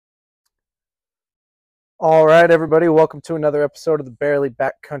All right, everybody, welcome to another episode of the Barely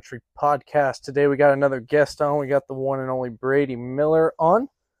Backcountry Podcast. Today we got another guest on. We got the one and only Brady Miller on.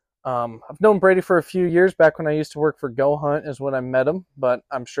 I've known Brady for a few years. Back when I used to work for Go Hunt is when I met him, but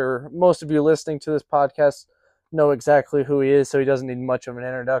I'm sure most of you listening to this podcast know exactly who he is, so he doesn't need much of an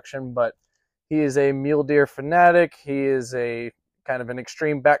introduction, but he is a mule deer fanatic. He is a kind of an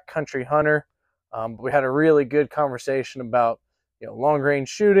extreme backcountry hunter. But we had a really good conversation about, long range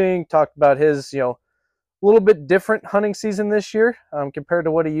shooting, talked about his, a little bit different hunting season this year compared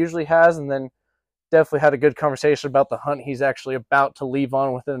to what he usually has, and then definitely had a good conversation about the hunt he's actually about to leave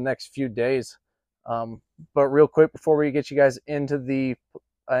on within the next few days. But real quick, before we get you guys into the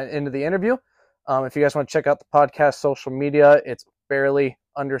interview, if you guys want to check out the podcast social media, it's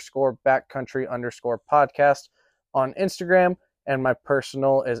barely_backcountry_podcast on Instagram, and my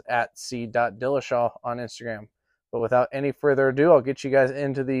personal is at c.dillashaw on Instagram. But without any further ado, I'll get you guys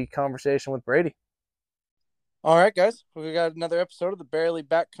into the conversation with Brady. All right, guys, we got another episode of the Barely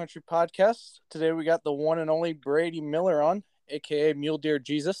Backcountry Podcast. Today we got the one and only Brady Miller on, aka Mule Deer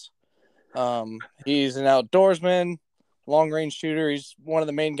Jesus. He's an outdoorsman, long-range shooter. He's one of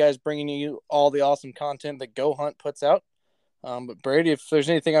the main guys bringing you all the awesome content that Go Hunt puts out. But Brady, if there's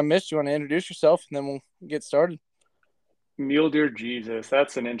anything I missed, you want to introduce yourself, and then we'll get started. Mule Deer Jesus,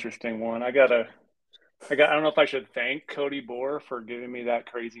 that's an interesting one. I don't know if I should thank Cody Bohr for giving me that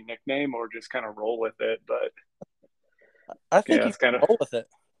crazy nickname or just kind of roll with it, but I think yeah, you it's kind can of roll with it.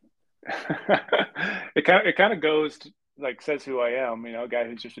 it kind of goes to, like, says who I am, a guy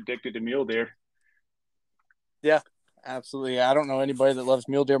who's just addicted to mule deer. Yeah, absolutely. I don't know anybody that loves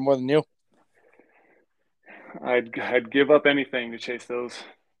mule deer more than you. I'd give up anything to chase those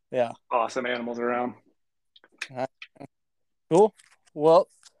awesome animals around. Cool. Well,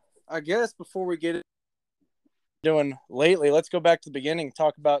 I guess before we get doing lately, let's go back to the beginning,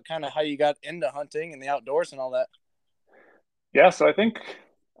 talk about kind of how you got into hunting and the outdoors and all that. Yeah, so I think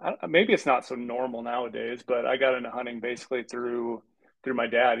maybe it's not so normal nowadays, but I got into hunting basically through my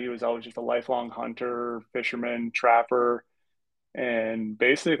dad. He was always just a lifelong hunter, fisherman, trapper. And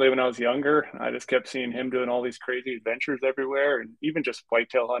basically, when I was younger, I just kept seeing him doing all these crazy adventures everywhere, and even just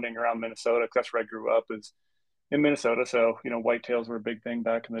whitetail hunting around Minnesota, because that's where I grew up, is in Minnesota. So, whitetails were a big thing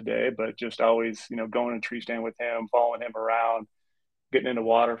back in the day, but just always, going to tree stand with him, following him around, getting into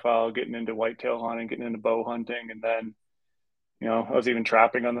waterfowl, getting into whitetail hunting, getting into bow hunting. And then, I was even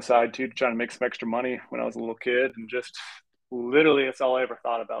trapping on the side too, trying to make some extra money when I was a little kid. And just literally, that's all I ever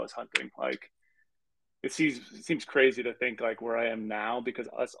thought about was hunting. Like, it seems crazy to think like where I am now, because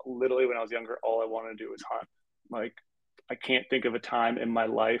us literally when I was younger, all I wanted to do was hunt. Like, I can't think of a time in my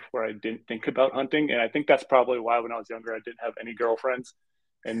life where I didn't think about hunting. And I think that's probably why when I was younger, I didn't have any girlfriends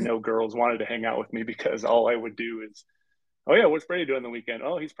and no girls wanted to hang out with me, because all I would do is, oh yeah, what's Brady doing the weekend?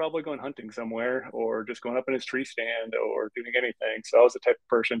 Oh, he's probably going hunting somewhere, or just going up in his tree stand, or doing anything. So I was the type of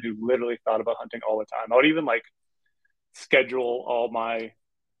person who literally thought about hunting all the time. I would even like schedule all my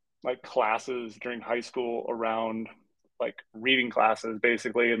like classes during high school around like reading classes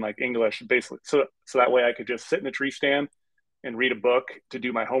basically, and like English basically, so that way I could just sit in a tree stand and read a book to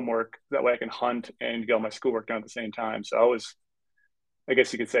do my homework. That way I can hunt and get all my schoolwork done at the same time. So I was, I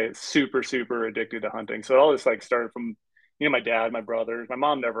guess you could say, super addicted to hunting. So it all just like started from, my dad, my brothers. My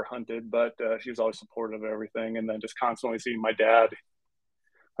mom never hunted, but she was always supportive of everything. And then just constantly seeing my dad,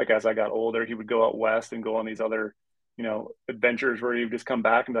 like as I got older, he would go out west and go on these other, adventures where he would just come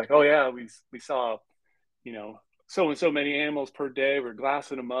back and be like, oh yeah, we saw, so and so many animals per day. We're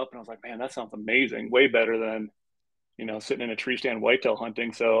glassing them up, and I was like, man, that sounds amazing. Way better than, sitting in a tree stand whitetail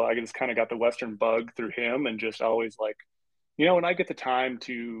hunting. So I just kind of got the Western bug through him, and just always like, when I get the time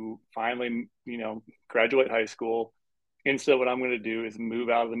to finally, graduate high school, instead what I'm going to do is move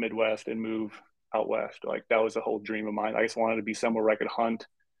out of the Midwest and move out west. Like, that was a whole dream of mine. I just wanted to be somewhere where I could hunt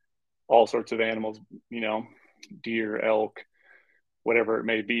all sorts of animals, deer, elk, whatever it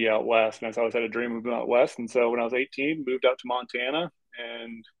may be out west. And I always had a dream of moving out west. And so when I was 18, moved out to Montana.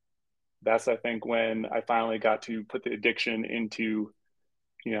 And that's, I think, when I finally got to put the addiction into,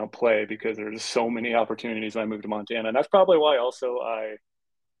 play, because there's so many opportunities when I moved to Montana. And that's probably why also I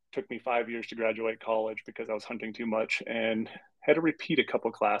took me 5 years to graduate college, because I was hunting too much and had to repeat a couple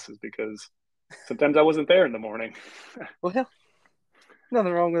classes because sometimes I wasn't there in the morning. Well, yeah,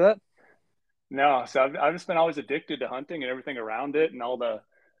 nothing wrong with that. No, so I've just been always addicted to hunting and everything around it, and all the,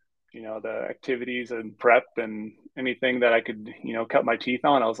 the activities and prep and anything that I could, cut my teeth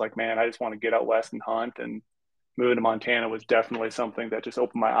on. I was like, man, I just want to get out west and hunt. And moving to Montana was definitely something that just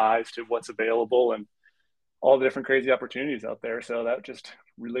opened my eyes to what's available and all the different crazy opportunities out there. So that just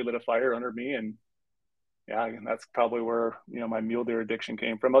really lit a fire under me, and yeah, and that's probably where, my mule deer addiction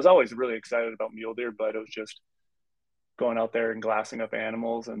came from. I was always really excited about mule deer, but it was just going out there and glassing up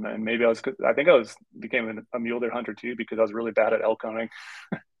animals. And then I think I was became a mule deer hunter too because I was really bad at elk hunting.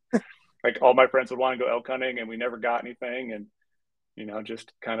 Like all my friends would want to go elk hunting and we never got anything. And,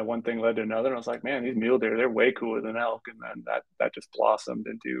 just kind of one thing led to another. And I was like, man, these mule deer, they're way cooler than elk. And then that just blossomed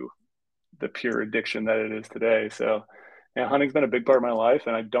into the pure addiction that it is today. So, yeah, hunting's been a big part of my life.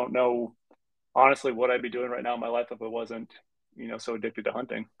 And I don't know, honestly, what I'd be doing right now in my life if it wasn't, so addicted to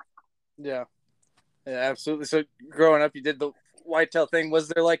hunting. Yeah, yeah, absolutely. So growing up, you did the whitetail thing. Was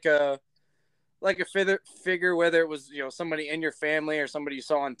there like a figure, whether it was somebody in your family or somebody you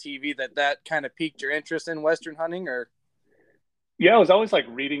saw on TV that kind of piqued your interest in Western hunting, or? Yeah, I was always like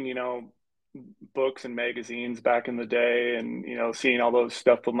reading, books and magazines back in the day and, seeing all those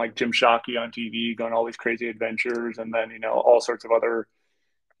stuff from like Jim Shockey on TV, going all these crazy adventures and then, all sorts of other,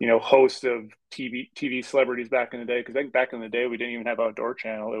 hosts of TV celebrities back in the day. Cause I think back in the day, we didn't even have outdoor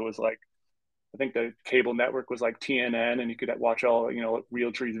channel. It was like, I think the cable network was like TNN and you could watch all,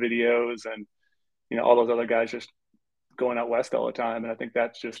 Real Trees videos and, all those other guys just going out West all the time. And I think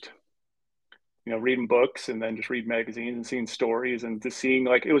that's just, reading books and then just read magazines and seeing stories and just seeing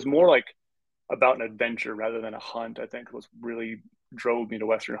like, it was more like, about an adventure rather than a hunt, I think was really drove me to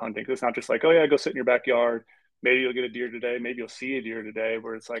Western hunting. It's not just like, oh yeah, go sit in your backyard. Maybe you'll get a deer today. Maybe you'll see a deer today.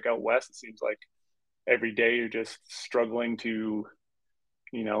 Where it's like out west, it seems like every day you're just struggling to,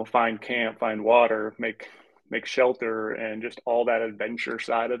 find camp, find water, make shelter, and just all that adventure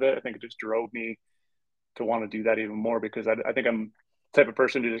side of it. I think it just drove me to want to do that even more because I think I'm the type of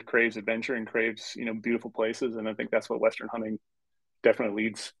person who just craves adventure and craves, beautiful places. And I think that's what Western hunting definitely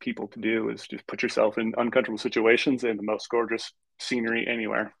leads people to do is just put yourself in uncomfortable situations in the most gorgeous scenery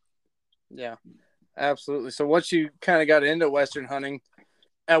anywhere. Yeah, absolutely. So once you kind of got into Western hunting,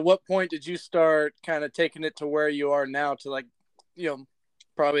 at what point did you start kind of taking it to where you are now to like, you know,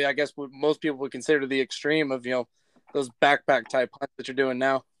 probably I guess what most people would consider the extreme of, those backpack type hunts that you're doing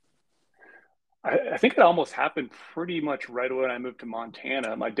now? I think it almost happened pretty much right when I moved to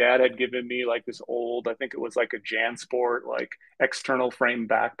Montana. My dad had given me like this old, I think it was like a JanSport, like external frame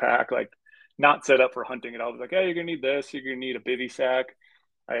backpack, like not set up for hunting at all. I was like, hey, you're gonna need this. You're gonna need a bivy sack.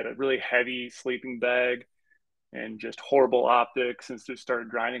 I had a really heavy sleeping bag and just horrible optics and just started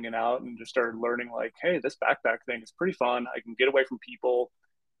grinding it out and just started learning like, hey, this backpack thing is pretty fun. I can get away from people.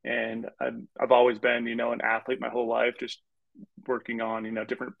 And I've always been, an athlete my whole life, just working on,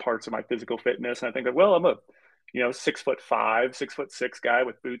 different parts of my physical fitness. And I think that, well, I'm a, 6'5", 6'6" guy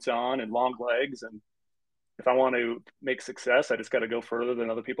with boots on and long legs. And if I want to make success, I just got to go further than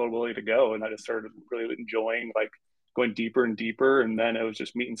other people are willing to go. And I just started really enjoying like going deeper. And then it was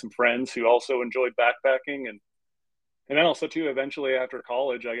just meeting some friends who also enjoyed backpacking. And then also too, eventually after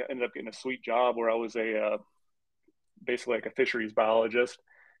college, I ended up getting a sweet job where I was basically like a fisheries biologist,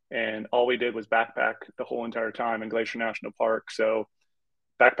 and all we did was backpack the whole entire time in Glacier National Park. So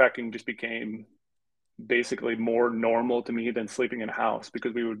backpacking just became basically more normal to me than sleeping in a house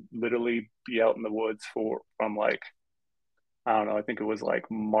because we would literally be out in the woods from like, I don't know, I think it was like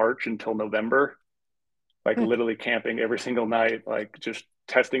March until November, like Hmm. literally camping every single night, like just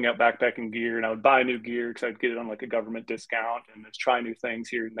testing out backpacking gear. And I would buy new gear because I'd get it on like a government discount and just try new things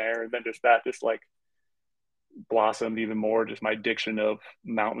here and there. And then just like blossomed even more, just my addiction of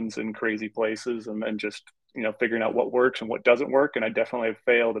mountains and crazy places. And then just, figuring out what works and what doesn't work. And I definitely have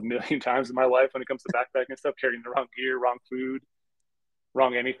failed a million times in my life when it comes to backpacking stuff, carrying the wrong gear, wrong food,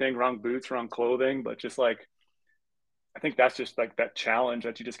 wrong anything, wrong boots, wrong clothing. But just like, I think that's just like that challenge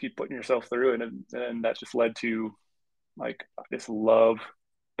that you just keep putting yourself through. And that just led to like this love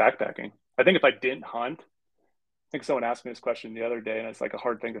backpacking. I think if I didn't hunt, I think someone asked me this question the other day, and it's like a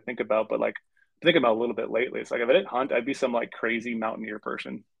hard thing to think about, but like thinking about a little bit lately. It's like if I didn't hunt, I'd be some like crazy mountaineer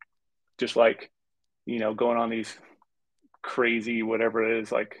person, just like, going on these crazy whatever it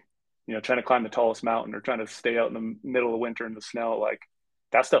is, like, trying to climb the tallest mountain or trying to stay out in the middle of winter in the snow. Like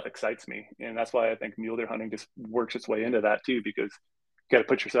that stuff excites me. And that's why I think mule deer hunting just works its way into that too, because you got to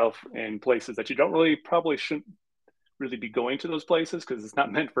put yourself in places that you don't really probably shouldn't really be going to those places because it's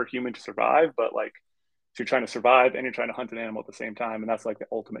not meant for a human to survive, but like so you're trying to survive and you're trying to hunt an animal at the same time. And that's like the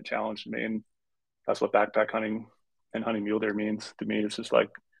ultimate challenge to me. And that's what backpack hunting and hunting mule deer means to me. It's just like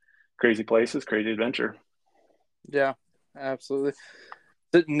crazy places, crazy adventure. Yeah, absolutely.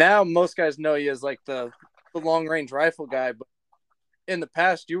 But now most guys know you as like the long range rifle guy, but in the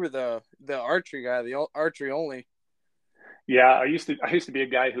past you were the archery guy, the archery only. Yeah, I used to be a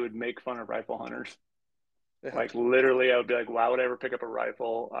guy who would make fun of rifle hunters. Yeah. Like literally, I would be like, why would I ever pick up a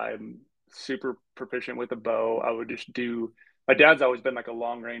rifle? I'm super proficient with a bow. I would just do my dad's always been like a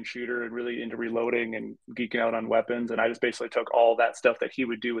long range shooter and really into reloading and geeking out on weapons. And I just basically took all that stuff that he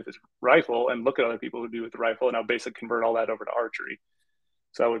would do with his rifle and look at other people who do with the rifle, and I'll basically convert all that over to archery.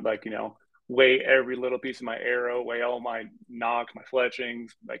 So I would like, weigh every little piece of my arrow, weigh all my nocks, my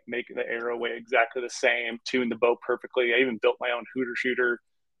fletchings, like make the arrow weigh exactly the same, tune the bow perfectly. I even built my own hooter shooter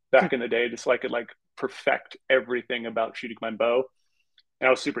back in the day just so I could like perfect everything about shooting my bow. And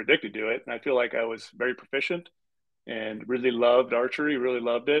I was super addicted to it. And I feel like I was very proficient and really loved archery, really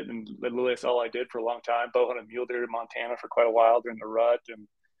loved it. And literally that's all I did for a long time. Bow hunted mule deer in Montana for quite a while during the rut, and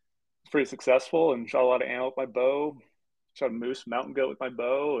pretty successful, and shot a lot of antelope with my bow, shot a moose mountain goat with my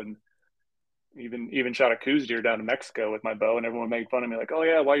bow, and even shot a coos deer down in Mexico with my bow. And everyone made fun of me like, oh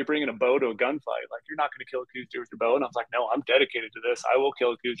yeah, why are you bringing a bow to a gunfight? Like, you're not going to kill a coos deer with your bow. And I was like, no, I'm dedicated to this. I will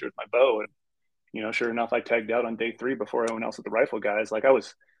kill a coos deer with my bow. And sure enough, I tagged out on day 3 before everyone else with the rifle guys. Like, I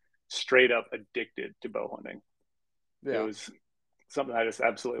was straight up addicted to bow hunting. It Yeah. was something I just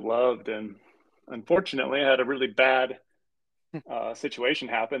absolutely loved. And unfortunately, I had a really bad situation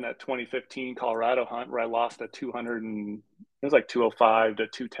happen, that 2015 Colorado hunt where I lost a 200 and it was like 205 to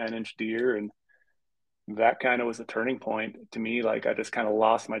 210-inch deer. And that kind of was the turning point to me. Like, I just kind of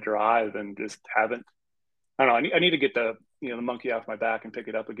lost my drive and just haven't, I don't know. I need to get the monkey off my back and pick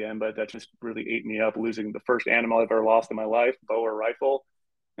it up again. But that just really ate me up, losing the first animal I've ever lost in my life, bow or rifle,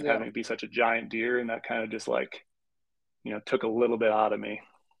 and Yeah. having it be such a giant deer. And that kind of just like, took a little bit out of me.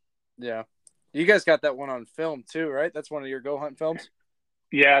 Yeah. You guys got that one on film too, right? That's one of your go hunt films.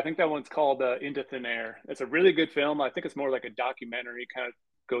 Yeah, I think that one's called Into Thin Air. It's a really good film. I think it's more like a documentary, kind of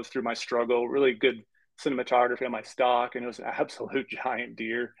goes through my struggle. Really good cinematography on my stock, and it was an absolute giant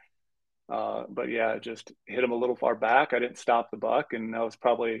deer. But yeah, just hit him a little far back. I didn't stop the buck, and that was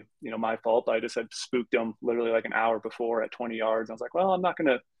probably my fault. I just had spooked him literally like an hour before at 20 yards. I was like, well, I'm not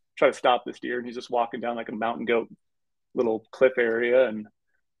gonna try to stop this deer, and he's just walking down like a mountain goat little cliff area, and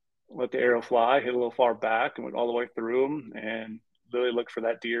let the arrow fly, hit a little far back, and went all the way through him. And literally looked for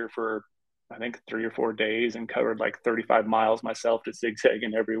that deer for I think 3 or 4 days, and covered like 35 miles myself, just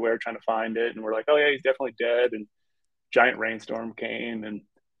zigzagging everywhere trying to find it. And we're like, oh yeah, he's definitely dead. And giant rainstorm came, and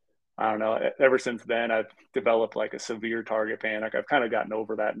I don't know. Ever since then, I've developed like a severe target panic. I've kind of gotten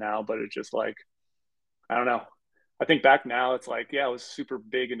over that now, but it's just like, I don't know. I think back now, it's like, yeah, I was super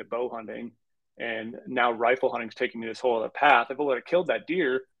big into bow hunting, and now rifle hunting's taking me this whole other path. If I would have killed that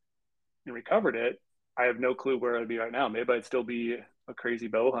deer and recovered it, I have no clue where I'd be right now. Maybe I'd still be a crazy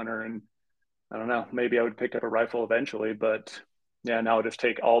bow hunter, and I don't know. Maybe I would pick up a rifle eventually, but yeah, now I'll just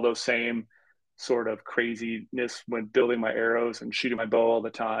take all those same sort of craziness when building my arrows and shooting my bow all the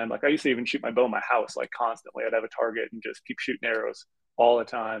time. Like, I used to even shoot my bow in my house like constantly. I'd have a target and just keep shooting arrows all the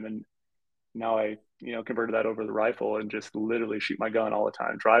time. And now I, converted that over to the rifle and just literally shoot my gun all the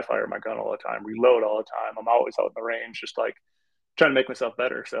time, dry fire my gun all the time, reload all the time. I'm always out in the range, just like trying to make myself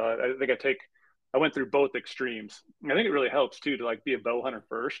better. So I think I went through both extremes. I think it really helps too to like be a bow hunter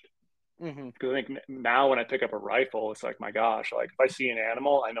first, Mm-hmm. because I think now when I pick up a rifle, it's like, my gosh, like if I see an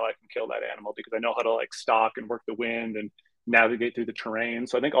animal, I know I can kill that animal because I know how to like stalk and work the wind and navigate through the terrain.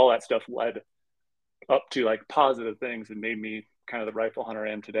 So I think all that stuff led up to like positive things and made me kind of the rifle hunter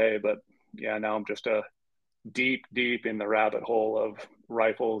I am today. But yeah, now I'm just a deep in the rabbit hole of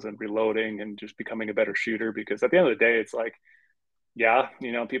rifles and reloading and just becoming a better shooter, because at the end of the day, it's like, yeah,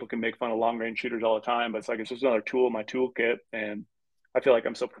 people can make fun of long range shooters all the time, but it's like, it's just another tool in my toolkit. And I feel like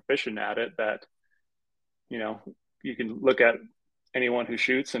I'm so proficient at it that, you know, you can look at anyone who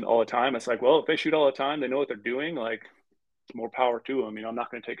shoots and all the time. It's like, well, if they shoot all the time, they know what they're doing. Like, more power to them. I'm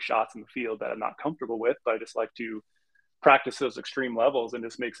not going to take shots in the field that I'm not comfortable with, but I just like to practice those extreme levels, and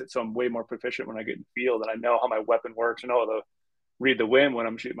just makes it so I'm way more proficient when I get in the field, and I know how my weapon works, and know how to read the wind when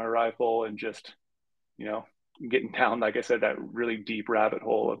I'm shooting my rifle, and just, you know, getting down, like I said, that really deep rabbit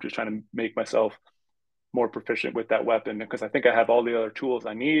hole of just trying to make myself more proficient with that weapon, because I think I have all the other tools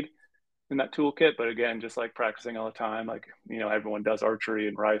I need in that toolkit. But again, just like practicing all the time, like, everyone does archery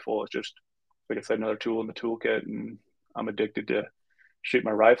and rifle. It's just, like I said, another tool in the toolkit. And I'm addicted to shoot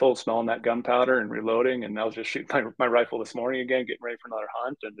my rifle, smelling that gunpowder and reloading. And I was just shooting my rifle this morning again, getting ready for another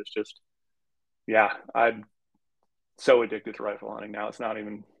hunt. And it's just, yeah, I'm so addicted to rifle hunting now. It's not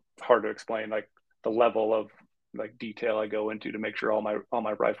even hard to explain, like the level of like detail I go into to make sure all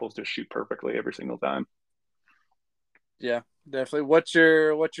my rifles just shoot perfectly every single time. Yeah, definitely. What's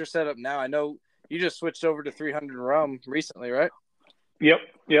your setup now? I know you just switched over to 300 rum recently, right? Yep,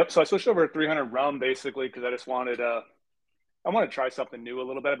 yep. So I switched over to 300 rum basically because I just wanted I want to try something new a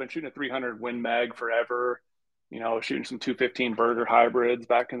little bit. I've been shooting a 300 Win Mag forever. Shooting some 215 Burger hybrids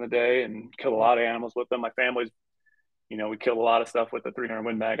back in the day and killed a lot of animals with them. My family's, we killed a lot of stuff with the 300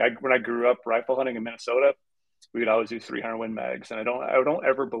 Win Mag. When I grew up rifle hunting in Minnesota, we would always do 300 Win Mags. And I don't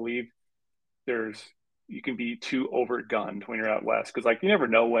ever believe there's, you can be too overgunned when you're out west. Cause like, you never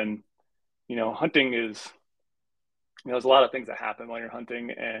know when, hunting is, there's a lot of things that happen while you're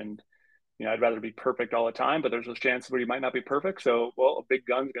hunting, and I'd rather be perfect all the time, but there's those chances where you might not be perfect. So, well, a big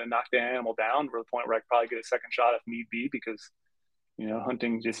gun's going to knock the animal down to the point where I could probably get a second shot if need be, because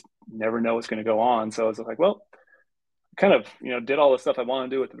hunting just never know what's going to go on. So I was like, well, kind of did all the stuff I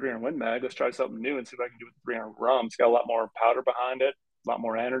want to do with the 300 Win Mag. Let's try something new and see if I can do with the 300 Rum. It's got a lot more powder behind it, a lot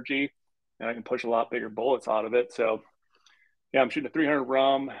more energy, and I can push a lot bigger bullets out of it. So yeah, I'm shooting a 300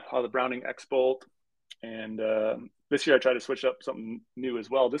 Rum, the Browning X Bolt, and this year I try to switch up something new as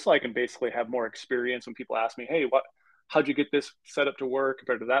well, just so I can basically have more experience when people ask me, "Hey, how'd you get this setup to work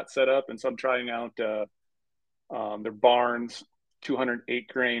compared to that setup?" And so I'm trying out their Barnes 208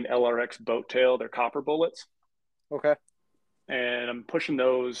 grain LRX boat tail. They're copper bullets, Okay. and I'm pushing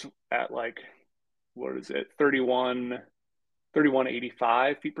those at like, what is it,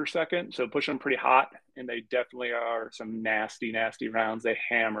 3185 feet per second. So pushing them pretty hot, and they definitely are some nasty, nasty rounds. They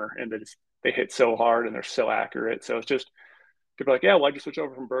hammer, and they hit so hard, and they're so accurate. So it's just, people are like, yeah, why'd you switch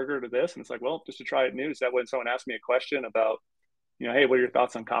over from burger to this? And it's like, well, just to try it new. So that when someone asks me a question about, hey, what are your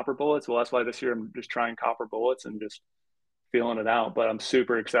thoughts on copper bullets? Well, that's why this year I'm just trying copper bullets and just feeling it out. But I'm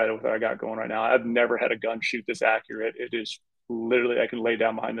super excited with what I got going right now. I've never had a gun shoot this accurate. It is literally, I can lay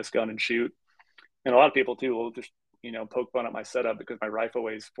down behind this gun and shoot. And a lot of people too will just, poke fun at my setup because my rifle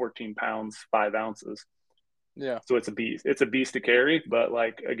weighs 14 pounds, 5 ounces. Yeah. So it's a beast. It's a beast to carry. But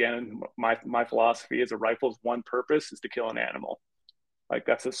like, again, my philosophy is a rifle's one purpose is to kill an animal. Like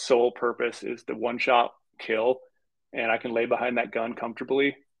that's the sole purpose, is the one shot kill. And I can lay behind that gun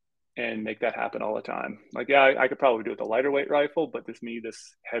comfortably and make that happen all the time. Like, yeah, I could probably do it with a lighter weight rifle, but this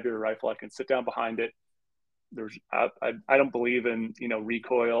heavier rifle, I can sit down behind it. I don't believe in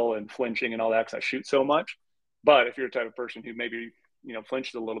recoil and flinching and all that because I shoot so much. But if you're a type of person who maybe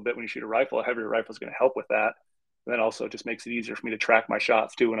flinches a little bit when you shoot a rifle, a heavier rifle is going to help with that. And then also it just makes it easier for me to track my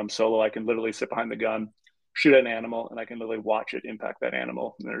shots too. When I'm solo, I can literally sit behind the gun, shoot at an animal, and I can literally watch it impact that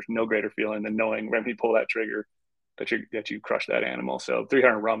animal. And there's no greater feeling than knowing when you pull that trigger that you crush that animal. So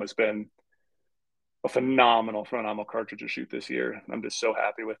 300 Rum has been a phenomenal cartridge to shoot this year. I'm just so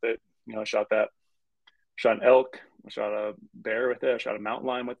happy with it. I shot an elk, I shot a bear with it, I shot a mountain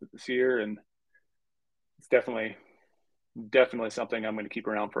lion with it this year, and it's definitely something I'm going to keep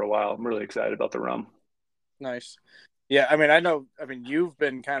around for a while. I'm really excited about the Rum. Nice. Yeah, I mean, I know. I mean, you've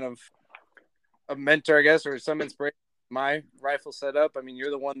been kind of a mentor, I guess, or some inspiration. My rifle setup. I mean,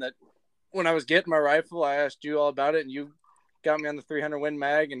 you're the one that when I was getting my rifle, I asked you all about it, and you got me on the 300 Win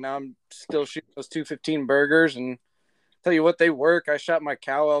Mag, and now I'm still shooting those 215 burgers. And tell you what, they work. I shot my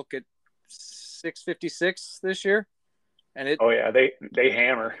cow elk at 656 this year, and Oh yeah, they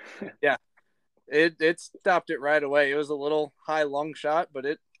hammer. yeah, it stopped it right away. It was a little high lung shot, but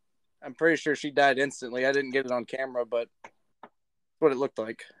I'm pretty sure she died instantly. I didn't get it on camera, but that's what it looked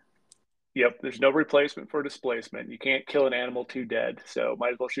like. Yep, there's no replacement for displacement. You can't kill an animal too dead, so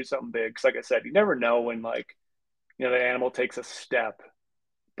might as well shoot something big. Because like I said, you never know when like the animal takes a step,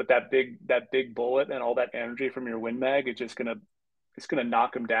 but that big bullet and all that energy from your Win Mag is just gonna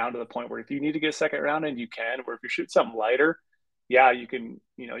knock them down to the point where if you need to get a second round in, you can. Where if you shoot something lighter, yeah, you can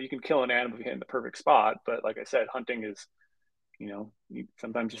kill an animal if you hit in the perfect spot. But like I said, hunting is,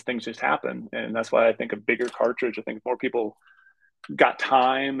 sometimes just things just happen, and that's why I think a bigger cartridge. I think if more people got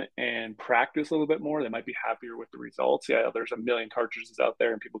time and practice a little bit more, they might be happier with the results. Yeah, there's a million cartridges out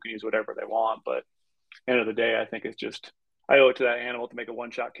there, and people can use whatever they want. But end of the day, I think it's just I owe it to that animal to make a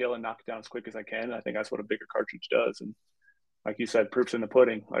one shot kill and knock it down as quick as I can. And I think that's what a bigger cartridge does. And like you said, proof's in the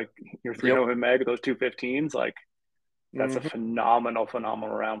pudding. Like your Yep. 300 Win Mag, those 215s, like that's a Mm-hmm. phenomenal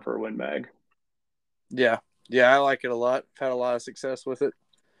round for a Win Mag. Yeah. Yeah, I like it a lot. I've had a lot of success with it.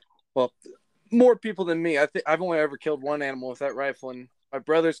 Well, more people than me. I think I've only ever killed one animal with that rifle, and my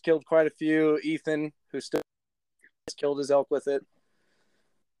brother's killed quite a few. Ethan, who still has killed his elk with it.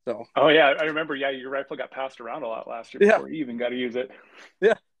 So Oh yeah, I remember. Yeah, your rifle got passed around a lot last year yeah, before you even got to use it.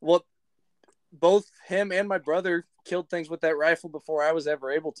 yeah. Well, both him and my brother killed things with that rifle before I was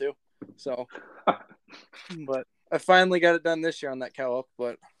ever able to. So, but I finally got it done this year on that cow elk.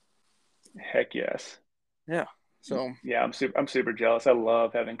 But Heck yes. yeah, so Yeah, I'm super jealous. I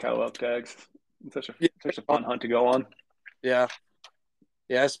love having cow elk tags. It's yeah, such a fun hunt to go on. yeah,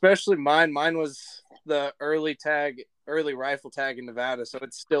 yeah. Especially mine. Mine was the early rifle tag in Nevada, so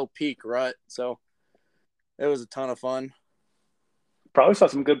it's still peak rut. So it was a ton of fun. Probably saw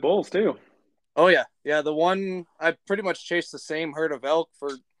some good bulls too. Oh yeah, yeah. The one I pretty much chased the same herd of elk for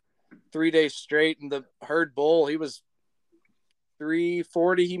 3 days straight, and the herd bull he was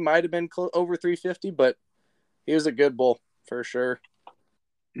 340. He might have been over 350, but He was a good bull for sure.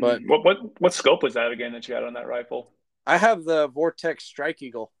 But What scope was that again that you had on that rifle? I have the Vortex Strike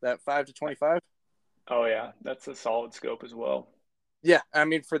Eagle, that 5 to 25. Oh yeah, that's a solid scope as well. Yeah, I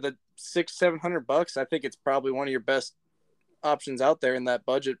mean for the 600-700 bucks, I think it's probably one of your best options out there in that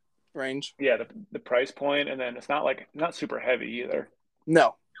budget range. Yeah, the price point, and then it's not like not super heavy either.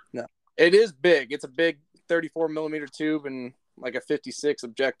 No, no, it is big. It's a big 34 millimeter tube and like a 56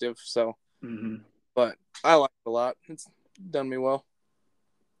 objective. So, Hmm. but I like it a lot. It's done me well.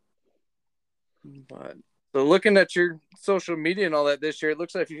 But so looking at your social media and all that this year, it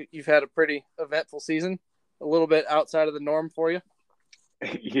looks like you've had a pretty eventful season. A little bit outside of the norm for you.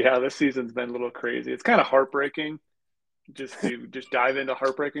 Yeah, this season's been a little crazy. It's kind of heartbreaking just to just dive into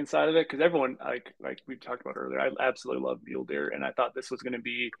heartbreaking side of it because everyone like we talked about earlier, I absolutely love mule deer, and I thought this was going to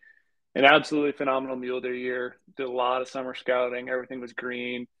be an absolutely phenomenal mule deer year. Did a lot of summer scouting. Everything was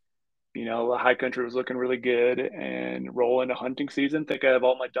green. The high country was looking really good, and roll into hunting season. Think I have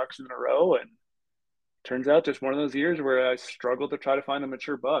all my ducks in a row, and turns out just one of those years where I struggled to try to find a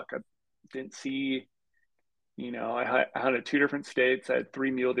mature buck. I didn't see. I hunted two different states. I had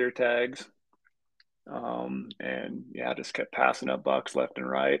three mule deer tags, and yeah, just kept passing up bucks left and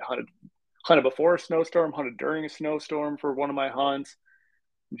right. Hunted before a snowstorm, hunted during a snowstorm for one of my hunts.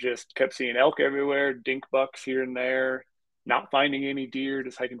 Just kept seeing elk everywhere, dink bucks here and there, not finding any deer,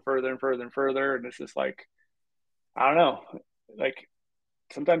 just hiking further and further and further. And it's just like, I don't know, like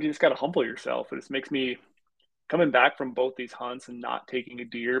sometimes you just got to humble yourself. It just makes me coming back from both these hunts and not taking a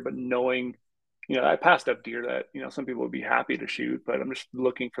deer, but knowing, I passed up deer that, some people would be happy to shoot, but I'm just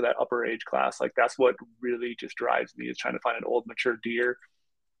looking for that upper age class. Like that's what really just drives me is trying to find an old mature deer.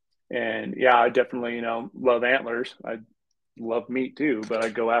 And yeah, I definitely, love antlers. I love meat too, but I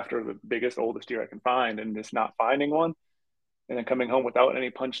go after the biggest, oldest deer I can find and just not finding one and then coming home without any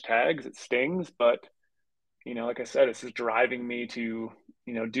punch tags, it stings. But, like I said, it's just driving me to,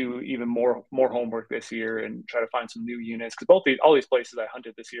 do even more homework this year and try to find some new units. Cause all these places I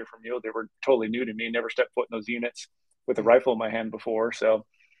hunted this year from mule, they were totally new to me, never stepped foot in those units with a Mhm. rifle in my hand before. So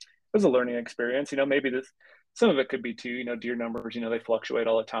it was a learning experience. Maybe some of it could be too, deer numbers, they fluctuate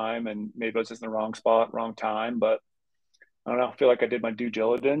all the time and maybe I was just in the wrong spot, wrong time. But I don't know. I feel like I did my due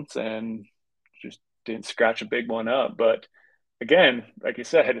diligence and just didn't scratch a big one up. But again, like you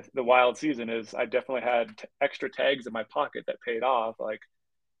said, the wild season is I definitely had extra tags in my pocket that paid off. Like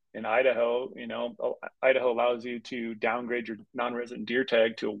in Idaho, Idaho allows you to downgrade your non-resident deer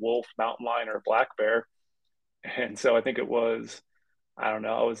tag to a wolf, mountain lion, or a black bear. And so I think I don't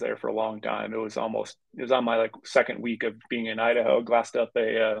know, I was there for a long time. It was on my like second week of being in Idaho, glassed up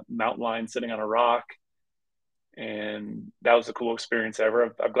a mountain lion sitting on a rock, and that was the cool experience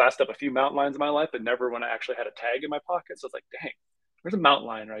ever. I've glassed up a few mountain lions in my life, but never when I actually had a tag in my pocket. So it's like, dang, there's a mountain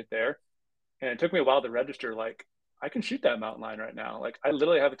lion right there. And it took me a while to register, like, I can shoot that mountain lion right now. Like, I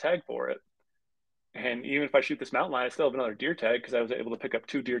literally have a tag for it. And even if I shoot this mountain lion, I still have another deer tag because I was able to pick up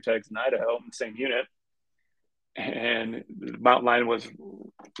two deer tags in Idaho in the same unit. And the mountain lion was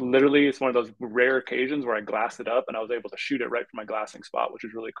literally, it's one of those rare occasions where I glassed it up and I was able to shoot it right from my glassing spot, which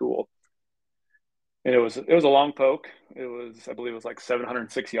was really cool. And it was a long poke. I believe it was like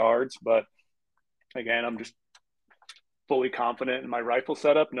 706 yards. But again, I'm just fully confident in my rifle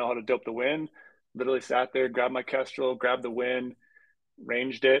setup, know how to dope the wind. Literally sat there, grabbed my Kestrel, grabbed the wind,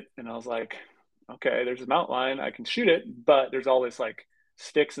 ranged it, and I was like, okay, there's a mountain lion, I can shoot it, but there's all this like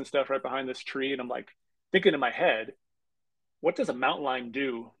sticks and stuff right behind this tree, and I'm like thinking in my head, what does a mountain lion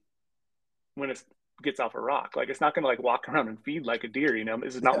do when it gets off a rock? Like it's not going to like walk around and feed like a deer,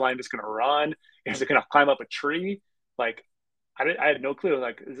 Is this mountain Yeah. lion just going to run? Is it going to climb up a tree? Like I had no clue.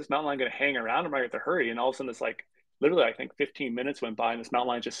 Like, is this mountain lion going to hang around? Or am I going to hurry? And all of a sudden, it's like literally, I think 15 minutes went by, and this mountain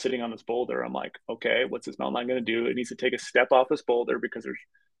lion just sitting on this boulder. I'm like, okay, what's this mountain lion going to do? It needs to take a step off this boulder because there's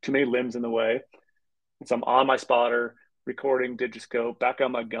too many limbs in the way. And so I'm on my spotter, recording digiscope, back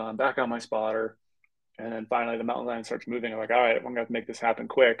on my gun, back on my spotter. And then finally, the mountain lion starts moving. I'm like, all right, I'm going to have to make this happen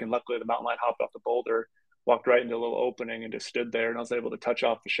quick. And luckily, the mountain lion hopped off the boulder, walked right into a little opening, and just stood there. And I was able to touch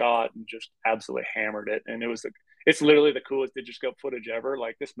off the shot and just absolutely hammered it. And it's literally the coolest digiscope footage ever.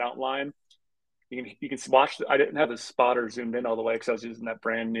 Like this mountain lion, you can watch. I didn't have the spotter zoomed in all the way because I was using that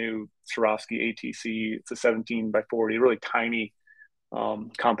brand new Swarovski ATC. It's a 17 by 40, really tiny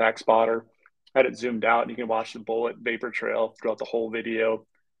compact spotter. I had it zoomed out, and you can watch the bullet vapor trail throughout the whole video.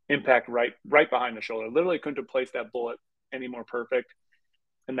 Impact right behind the shoulder. Literally couldn't have placed that bullet any more perfect.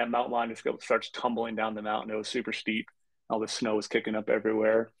 And that mountain lion just starts tumbling down the mountain. It was super steep. All the snow was kicking up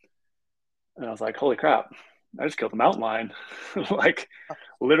everywhere. And I was like, holy crap, I just killed a mountain lion. Like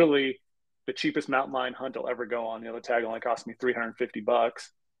literally the cheapest mountain lion hunt I'll ever go on. The tag only cost me $350.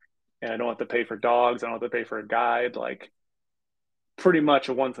 and I don't have to pay for dogs. I don't have to pay for a guide. Like pretty much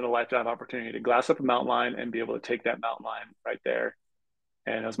a once in a lifetime opportunity to glass up a mountain lion and be able to take that mountain lion right there.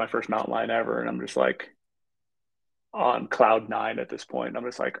 And it was my first mountain lion ever. And I'm just like on cloud nine at this point. I'm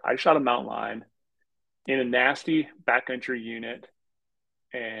just like, I shot a mountain lion in a nasty backcountry unit.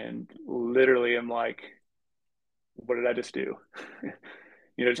 And literally, I'm like, what did I just do?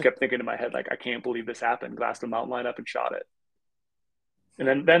 Just kept thinking in my head, like, I can't believe this happened. Glassed the mountain lion up and shot it.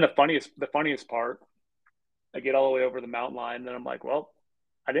 And then the funniest part, I get all the way over the mountain line, and then I'm like, well,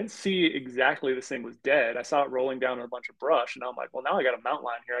 I didn't see exactly this thing was dead. I saw it rolling down in a bunch of brush, and I'm like, well, now I got a mountain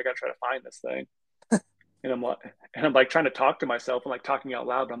lion here. I got to try to find this thing. And I'm like trying to talk to myself and like talking out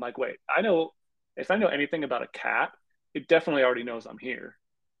loud. But I'm like, wait, I know if I know anything about a cat, it definitely already knows I'm here.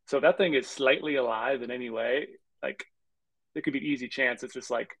 So if that thing is slightly alive in any way, like there could be an easy chance it's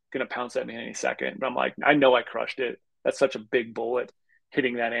just like gonna pounce at me any second. But I'm like, I know I crushed it. That's such a big bullet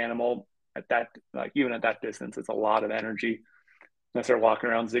hitting that animal at that, like even at that distance, it's a lot of energy. And I started walking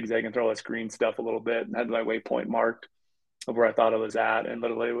around zigzagging through all this green stuff a little bit and had my waypoint marked of where I thought it was at. And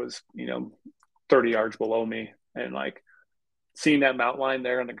literally it was, 30 yards below me. And like seeing that mountain lion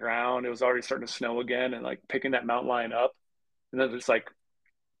there on the ground, it was already starting to snow again, and like picking that mountain lion up. And then just like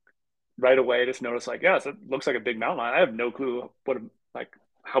right away, just noticed like, yeah, it looks like a big mountain lion. I have no clue like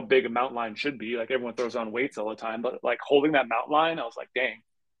how big a mountain lion should be. Like everyone throws on weights all the time, but like holding that mountain lion, I was like, dang,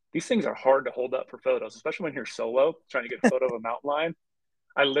 these things are hard to hold up for photos, especially when you're solo trying to get a photo of a mountain lion.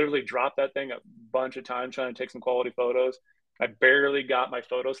 I literally dropped that thing a bunch of times trying to take some quality photos. I barely got my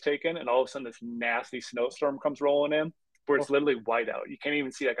photos taken, and all of a sudden, this nasty snowstorm comes rolling in where it's literally white out. You can't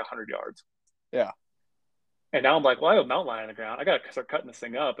even see like 100 yards. Yeah. And now I'm like, well, I have a mountain lion on the ground. I got to start cutting this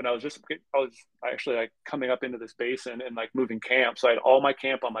thing up. And I was actually like coming up into this basin and like moving camp. So I had all my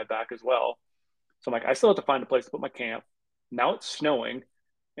camp on my back as well. So I'm like, I still have to find a place to put my camp. Now it's snowing,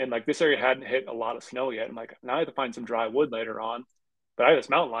 and like this area hadn't hit a lot of snow yet. I'm like, now I have to find some dry wood later on. But I have this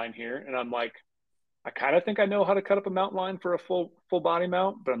mountain lion here, and I'm like, I kind of think I know how to cut up a mountain lion for a full body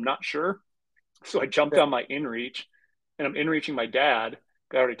mount, but I'm not sure. So I jumped Yeah. on my inReach, and I'm inReaching my dad.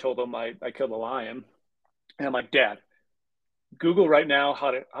 I already told him I killed a lion, and I'm like, Dad, Google right now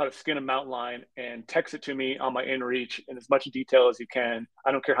how to skin a mountain lion and text it to me on my inReach in as much detail as you can.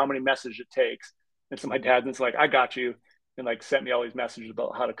 I don't care how many messages it takes. And so my dad's like, I got you, and like sent me all these messages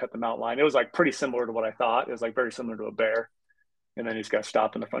about how to cut the mountain lion. It was like pretty similar to what I thought. It was like very similar to a bear. And then he's got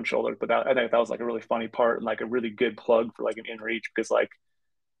stopped in the front shoulder. But I think that was like a really funny part and like a really good plug for like an inReach because like,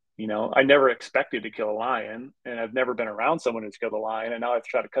 I never expected to kill a lion, and I've never been around someone who's killed a lion. And now I have to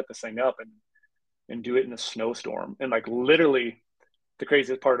try to cut this thing up and do it in a snowstorm. And like literally the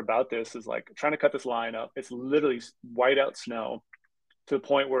craziest part about this is like trying to cut this line up. It's literally white out snow to the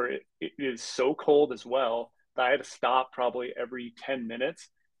point where it is so cold as well that I had to stop probably every 10 minutes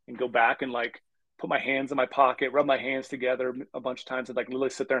and go back and like put my hands in my pocket, rub my hands together a bunch of times, and like literally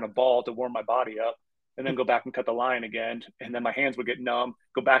sit there in a ball to warm my body up, and then go back and cut the line again. And then my hands would get numb,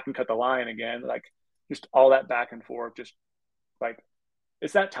 go back and cut the line again. Like just all that back and forth, just like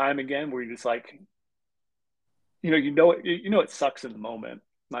it's that time again where you're just like, it sucks in the moment.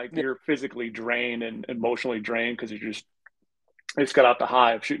 Like Yeah. you're physically drained and emotionally drained because I just got out the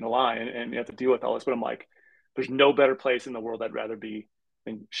high of shooting a lion and you have to deal with all this. But I'm like, there's no better place in the world I'd rather be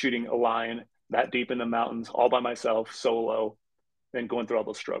than shooting a lion that deep in the mountains all by myself, solo, and going through all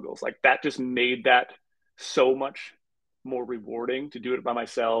those struggles. Like that just made that so much more rewarding to do it by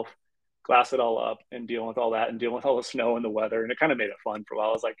myself, glass it all up and dealing with all that and dealing with all the snow and the weather. And it kind of made it fun for a while.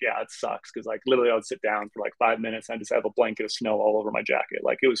 I was like, yeah, it sucks. Cause like literally I would sit down for like 5 minutes and I just have a blanket of snow all over my jacket.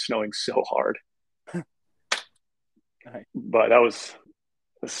 Like it was snowing so hard. Nice. But that was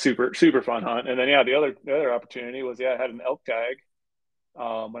a super, super fun hunt. And then, yeah, the other opportunity was, yeah, I had an elk tag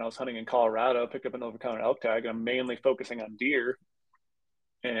when I was hunting in Colorado, picked up an over-the-counter elk tag. I'm mainly focusing on deer.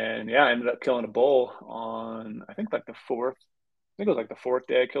 And yeah, I ended up killing a bull on, I think like the fourth, I think it was like the fourth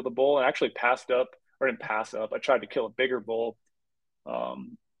day I killed the bull and actually passed up or didn't pass up. I tried to kill a bigger bull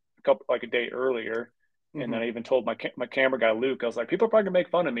like a day earlier. And Mm-hmm. then I even told my camera guy, Luke, I was like, people are probably gonna make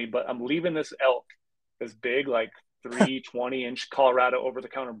fun of me, but I'm leaving this elk, this big, like 320-inch Colorado over the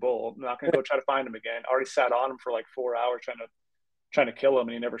counter bull. I'm not gonna go try to find him again. I already sat on him for like 4 hours trying to kill him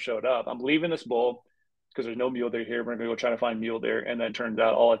and he never showed up. I'm leaving this bull because there's no mule deer here. We're gonna go try to find mule deer. And then it turns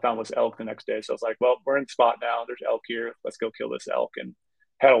out all I found was elk the next day. So I was like, well, we're in the spot now. There's elk here. Let's go kill this elk. And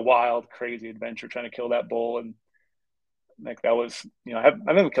had a wild, crazy adventure trying to kill that bull. And like that was, I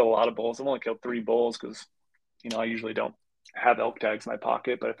haven't killed a lot of bulls. I've only killed 3 bulls because, I usually don't have elk tags in my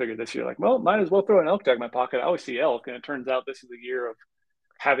pocket. But I figured this year, like, well, might as well throw an elk tag in my pocket. I always see elk. And it turns out this is the year of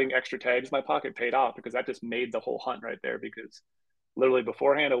having extra tags in my pocket paid off because that just made the whole hunt right there because literally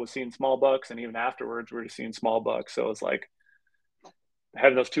beforehand I was seeing small bucks, and even afterwards we were just seeing small bucks. So it's like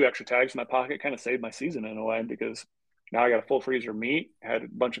having those two extra tags in my pocket kind of saved my season in a way because now I got a full freezer of meat, had a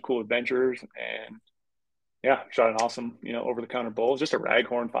bunch of cool adventures, and yeah, shot an awesome, over the counter bull. Just a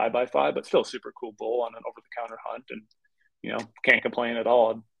raghorn 5x5, but still a super cool bull on an over the counter hunt, and can't complain at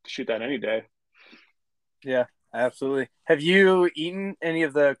all. I'd shoot that any day. Yeah, absolutely. Have you eaten any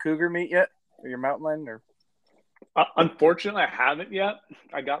of the cougar meat yet, or your mountain lion? Or Unfortunately, I haven't yet.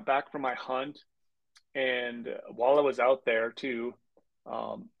 I got back from my hunt, and while I was out there too,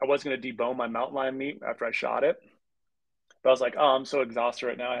 I was going to debone my mountain lion meat after I shot it. But I was like, oh, I'm so exhausted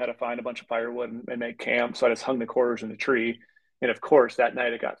right now. I had to find a bunch of firewood and make camp. So I just hung the quarters in the tree. And of course, that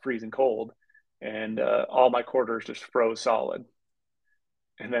night it got freezing cold, and all my quarters just froze solid.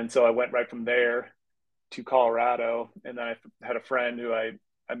 And then so I went right from there to Colorado. And then I had a friend who I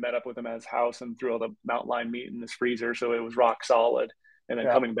met up with him at his house and threw all the mountain lion meat in his freezer. So it was rock solid. And then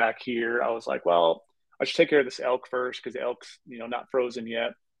yeah, coming back here, I was like, well, I should take care of this elk first because the elk's, not frozen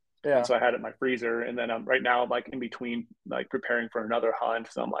yet. And yeah, so I had it in my freezer. And then I'm right now, I'm like in between, like preparing for another hunt.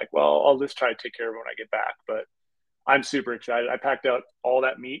 So I'm like, well, I'll just try to take care of it when I get back. But I'm super excited. I packed out all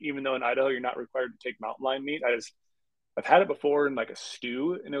that meat, even though in Idaho you're not required to take mountain lion meat. I've had it before in like a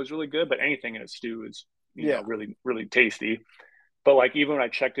stew and it was really good, but anything in a stew is, yeah, really, really tasty. But like even when I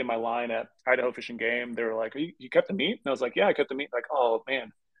checked in my line at Idaho Fish and Game, they were like, you kept the meat? And I was like, yeah, I kept the meat. Like, oh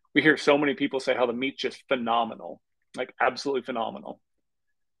man, we hear so many people say how the meat's just phenomenal, like absolutely phenomenal.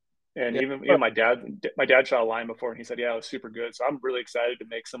 And yeah. even my dad shot a line before and he said, yeah, it was super good. So I'm really excited to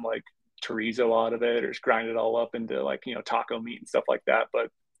make some like chorizo out of it or just grind it all up into like, taco meat and stuff like that. But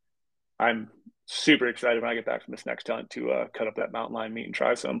I'm super excited when I get back from this next hunt to cut up that mountain lion meat and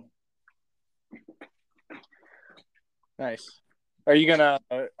try some. Nice. Are you gonna?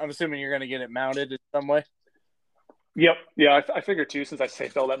 I'm assuming you're gonna get it mounted in some way. Yep. Yeah. I figure too, since I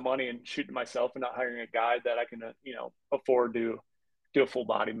saved all that money and shooting myself and not hiring a guide that I can, afford to do a full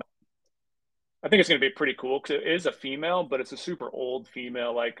body. I think it's going to be pretty cool because it is a female, but it's a super old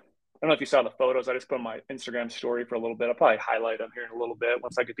female. Like, I don't know if you saw the photos. I just put on my Instagram story for a little bit. I'll probably highlight them here in a little bit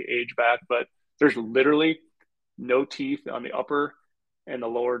once I get the age back. But there's literally no teeth on the upper and the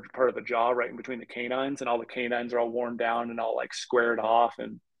lower part of the jaw, right in between the canines, and all the canines are all worn down and all like squared off.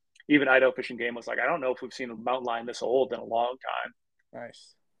 And even Idaho Fish and Game was like, I don't know if we've seen a mountain lion this old in a long time.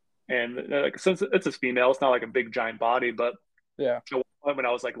 Nice. And like since it's a female, it's not like a big giant body, but Yeah. when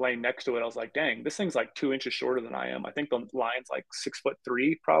I was like laying next to it, I was like, dang, this thing's like 2 inches shorter than I am. I think the line's like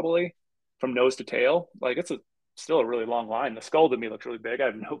 6'3" probably from nose to tail. Like it's still a really long line. The skull to me looks really big. I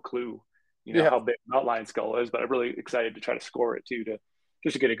have no clue, Yeah. how big that lion skull is, but I'm really excited to try to score it too to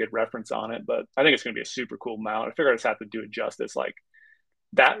just to get a good reference on it. But I think it's going to be a super cool mount. I figure I just have to do it justice. Like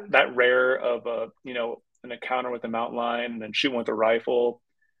that rare of an encounter with a mountain lion and then shooting with a rifle,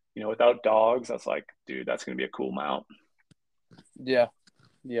 without dogs. That's like, dude, that's going to be a cool mount. Yeah.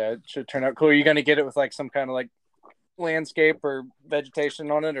 Yeah. It should turn out cool. Are you gonna get it with like some kind of like landscape or vegetation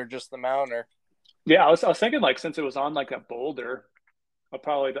on it, or just the mount? Or Yeah, I was thinking like since it was on like a boulder, I'll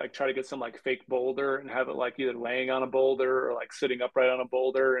probably like try to get some like fake boulder and have it like either laying on a boulder or like sitting upright on a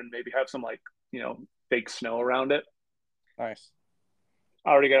boulder and maybe have some like, fake snow around it. nice.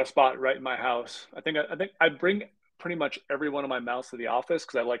 I already got a spot right in my house. I think I bring pretty much every one of my mounts to the office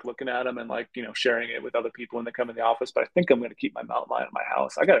because I like looking at them and like, sharing it with other people when they come in the office. But I think I'm going to keep my mountain lion at my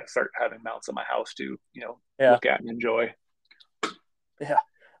house. I got to start having mounts in my house to, Yeah. look at and enjoy. Yeah.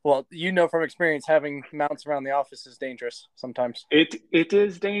 Well, from experience, having mounts around the office is dangerous sometimes. It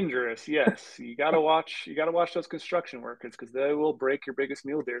is dangerous. Yes, you got to watch those construction workers because they will break your biggest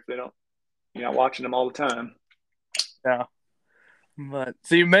mule deer if they don't. You're not watching them all the time. Yeah. But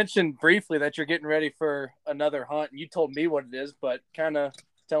so you mentioned briefly that you're getting ready for another hunt. You told me what it is, but kind of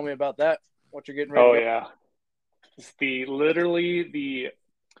tell me about that. What you're getting ready to Oh go. yeah, it's the literally the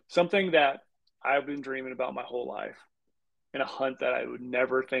something that I've been dreaming about my whole life in a hunt that I would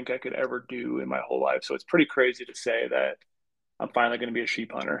never think I could ever do in my whole life. So it's pretty crazy to say that I'm finally going to be a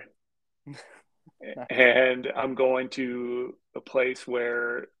sheep hunter. And I'm going to a place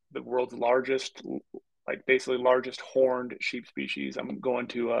where the world's largest, like basically largest horned sheep species. I'm going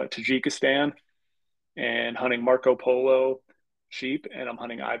to Tajikistan and hunting Marco Polo sheep, and I'm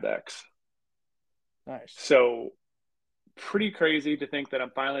hunting ibex. Nice. So pretty crazy to think that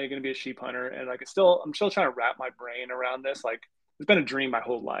I'm finally going to be a sheep hunter, and like I'm still trying to wrap my brain around this. Like it's been a dream my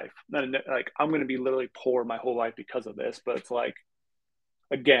whole life. Like I'm going to be literally poor my whole life because of this, but it's like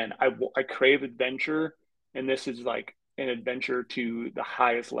again, I crave adventure, and this is like an adventure to the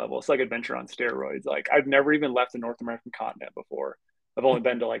highest level. It's like adventure on steroids. Like I've never even left the North American continent before. I've only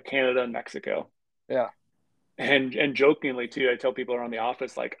been to like Canada and Mexico, Yeah. And jokingly too, I tell people around the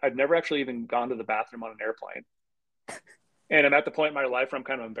office, like, I've never actually even gone to the bathroom on an airplane. And I'm at the point in my life where I'm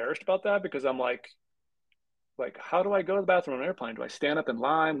kind of embarrassed about that because I'm like, how do I go to the bathroom on an airplane? Do I stand up in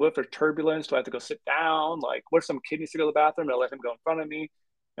line? What if there's turbulence? Do I have to go sit down? Like, what if some kid needs to go to the bathroom? Do I let him go in front of me?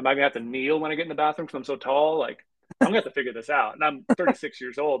 Am I gonna have to kneel when I get in the bathroom because I'm so tall? Like, I'm gonna have to figure this out. And I'm 36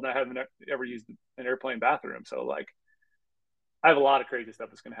 years old and I haven't ever used an airplane bathroom. So like, I have a lot of crazy stuff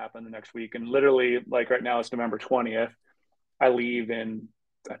that's gonna happen the next week. And literally, like right now, it's November 20th. I leave in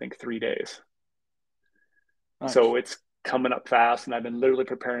I think 3 days. Nice. So it's coming up fast, and I've been literally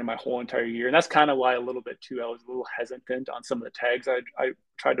preparing my whole entire year. And that's kind of why a little bit too, I was a little hesitant on some of the tags I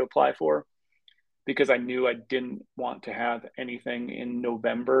tried to apply for because I knew I didn't want to have anything in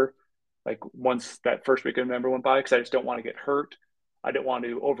November, like once that first week of November went by, because I just don't want to get hurt. I didn't want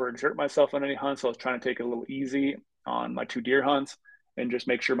to overexert myself on any hunts, so I was trying to take it a little easy on my 2 deer hunts and just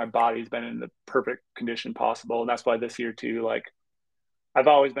make sure my body's been in the perfect condition possible. And that's why this year too, like I've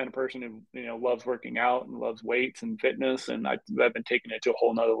always been a person who loves working out and loves weights and fitness, and I've been taking it to a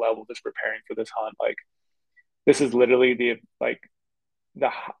whole nother level just preparing for this hunt. Like this is literally the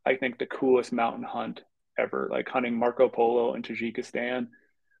I think the coolest mountain hunt ever. Like hunting Marco Polo in Tajikistan.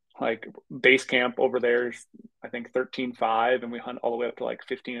 Like base camp over there is I think 13.5, and we hunt all the way up to like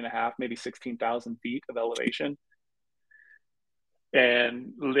 15 and a half, maybe 16,000 feet of elevation.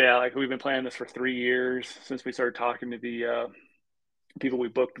 And yeah, like we've been planning this for 3 years since we started talking to the people we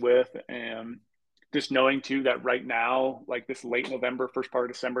booked with, and just knowing too that right now, like this late November, first part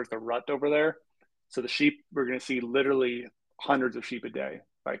of December is the rut over there. So the sheep, we're going to see literally hundreds of sheep a day.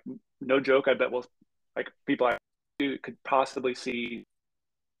 Like no joke, I bet we'll like people I could possibly see,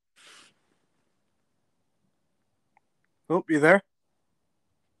 Oh, you there?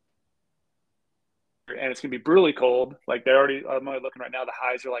 and it's going to be brutally cold. Like they're already, I'm only looking right now, the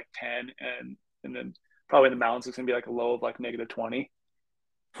highs are like 10, and then probably in the mountains it's going to be like a low of like -20.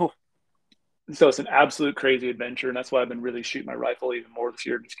 Oh, So it's an absolute crazy adventure, and that's why I've been really shooting my rifle even more this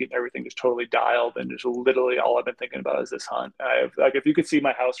year, just getting everything just totally dialed, and just literally all I've been thinking about is this hunt. I have like if you could see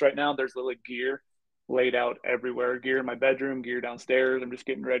my house right now, there's literally gear laid out everywhere, gear in my bedroom, gear downstairs. I'm just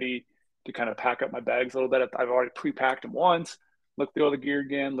getting ready to kind of pack up my bags a little bit. I've already pre-packed them once, looked through all the gear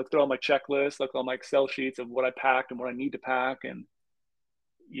again, looked through all my checklists, looked at all my Excel sheets of what I packed and what I need to pack, and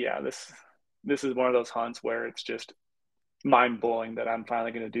yeah, this is one of those hunts where it's just mind blowing that I'm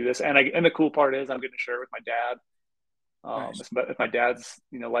finally going to do this. And the cool part is I'm getting to share it with my dad. nice. It's my dad's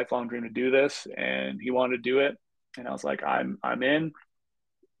lifelong dream to do this, and he wanted to do it, and I was like, I'm in,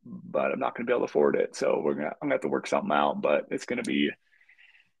 but I'm not going to be able to afford it. So I'm gonna have to work something out. But it's going to be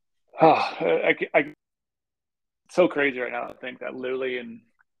so crazy right now to think that literally in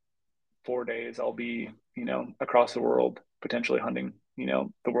 4 days I'll be across the world potentially hunting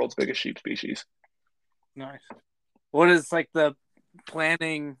the world's biggest sheep species. Nice. What is like the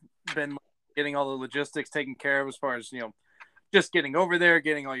planning been like, getting all the logistics taken care of as far as, just getting over there,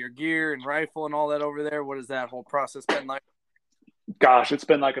 getting all your gear and rifle and all that over there? What has that whole process been like? Gosh, it's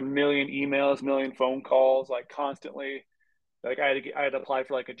been like a million emails, million phone calls, like constantly. Like I had to apply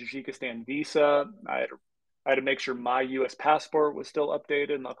for like a Tajikistan visa. I had to make sure my U.S. passport was still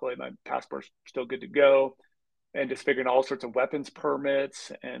updated. And luckily, my passport's still good to go. And just figuring all sorts of weapons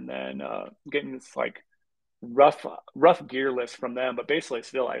permits, and then getting this like rough gear list from them. But basically,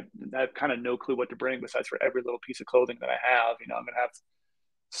 still, I have kind of no clue what to bring besides for every little piece of clothing that I have. I'm gonna have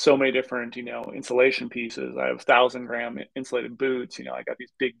so many different insulation pieces. I have 1,000 gram insulated boots. I got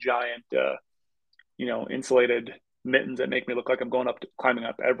these big giant insulated mittens that make me look like I'm going up climbing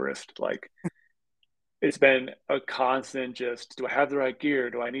up Everest. Like it's been a constant just, do I have the right gear?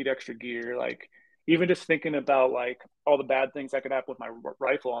 Do I need extra gear? Like even just thinking about like all the bad things that could happen with my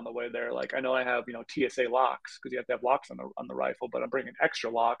rifle on the way there. Like I know I have, TSA locks because you have to have locks on the rifle, but I'm bringing extra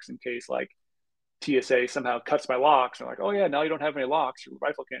locks in case like TSA somehow cuts my locks. And like, oh yeah, now you don't have any locks. Your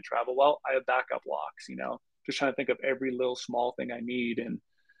rifle can't travel. Well, I have backup locks, just trying to think of every little small thing I need.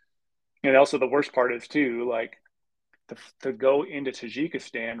 And also the worst part is too, like to go into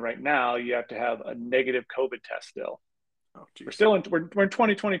Tajikistan right now, you have to have a negative COVID test still. Oh, We're geez. still in we're in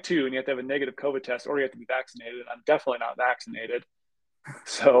 2022, and you have to have a negative COVID test, or you have to be vaccinated. And I'm definitely not vaccinated,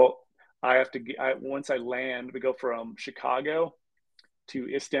 so I have to. Once I land, we go from Chicago to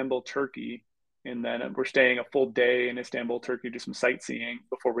Istanbul, Turkey, and then we're staying a full day in Istanbul, Turkey, do some sightseeing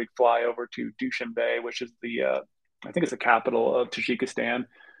before we fly over to Dushanbe, which is I think it's the capital of Tajikistan.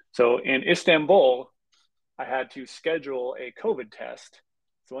 So in Istanbul, I had to schedule a COVID test.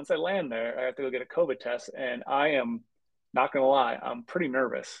 So once I land there, I have to go get a COVID test, and I am not gonna lie, I'm pretty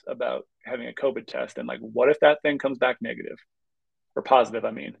nervous about having a COVID test. And like, what if that thing comes back negative or positive?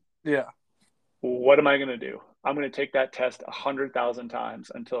 I mean, Yeah. what am I gonna do? I'm going to take that test 100,000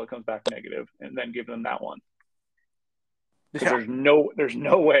 times until it comes back negative, and then give them that one because Yeah. there's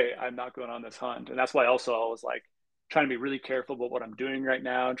no way I'm not going on this hunt. And that's why also I was like trying to be really careful about what I'm doing right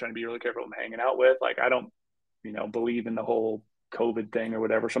now, and trying to be really careful what I'm hanging out with. Like I don't, believe in the whole COVID thing or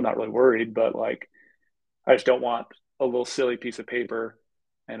whatever, so I'm not really worried. But like I just don't want a little silly piece of paper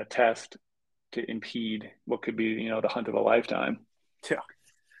and a test to impede what could be, the hunt of a lifetime. Yeah.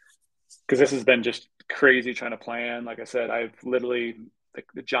 Because this has been just crazy trying to plan. Like I said, I've literally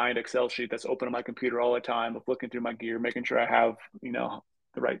the giant Excel sheet that's open on my computer all the time of looking through my gear, making sure I have,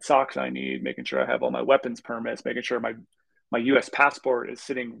 the right socks I need, making sure I have all my weapons permits, making sure my US passport is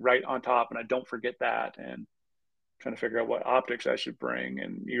sitting right on top and I don't forget that, and trying to figure out what optics I should bring.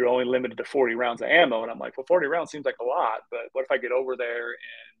 And you're only limited to 40 rounds of ammo. And I'm like, well, 40 rounds seems like a lot, but what if I get over there and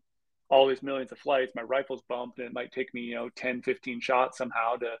all these millions of flights, my rifle's bumped, and it might take me, 10, 15 shots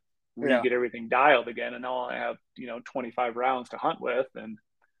somehow to Yeah. get everything dialed again. And now I have, 25 rounds to hunt with. And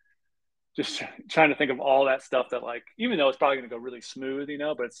just trying to think of all that stuff that, like, even though it's probably going to go really smooth,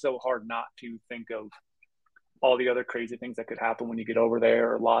 but it's so hard not to think of all the other crazy things that could happen when you get over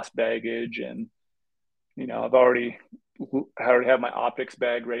there, or lost baggage. And, I already have my optics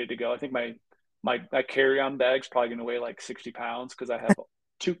bag ready to go. I think my carry-on bag's probably going to weigh like 60 pounds because I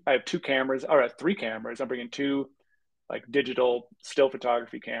have two cameras, or I have three cameras. I'm bringing two like digital still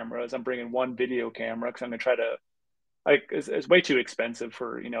photography cameras. I'm bringing one video camera because I'm going to try to, like, it's way too expensive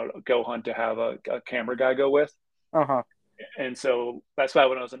for, go hunt to have a camera guy go with. Uh-huh. And so that's why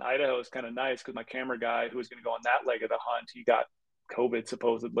when I was in Idaho, it's kind of nice because my camera guy who was going to go on that leg of the hunt, he got COVID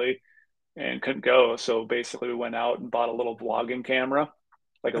supposedly and couldn't go. So basically, we went out and bought a little vlogging camera,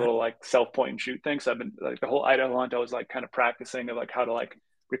 like a little like self point and shoot thing. So I've been like the whole Idaho hunt, I was like kind of practicing of like how to like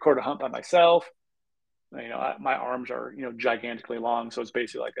record a hunt by myself. My arms are gigantically long, so it's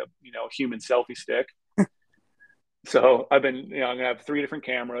basically like a human selfie stick. So I've been, I'm gonna have three different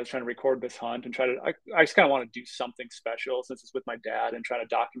cameras trying to record this hunt and try to. I just kind of want to do something special since it's with my dad and trying to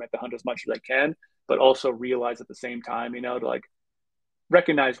document the hunt as much as I can, but also realize at the same time, to like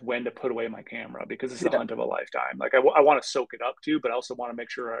recognize when to put away my camera because it's a Yeah. hunt of a lifetime. Like I want to soak it up too, but I also want to make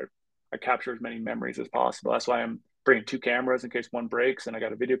sure I capture as many memories as possible. That's why I'm bringing two cameras in case one breaks, and I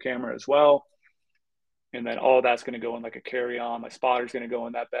got a video camera as well. And then all that's going to go in like a carry-on. My spotter's going to go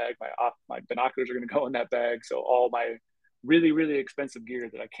in that bag. My binoculars are going to go in that bag. So all my really really expensive gear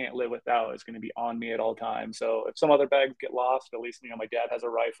that I can't live without is going to be on me at all times. So if some other bags get lost, at least my dad has a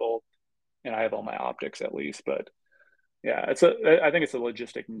rifle, and I have all my optics at least. But yeah, I think it's a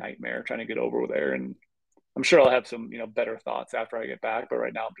logistic nightmare trying to get over there, and I'm sure I'll have some better thoughts after I get back. But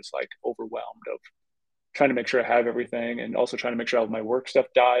right now I'm just like overwhelmed of trying to make sure I have everything, and also trying to make sure I have my work stuff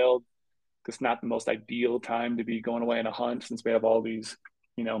dialed. It's not the most ideal time to be going away on a hunt since we have all these,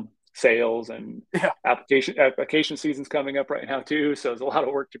 sales and Yeah. application seasons coming up right now too. So there's a lot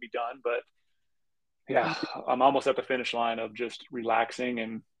of work to be done. But yeah, I'm almost at the finish line of just relaxing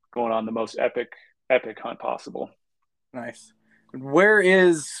and going on the most epic hunt possible. Nice. Where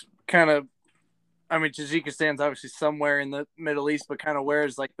is kind of, I mean, Tajikistan's obviously somewhere in the Middle East, but kind of where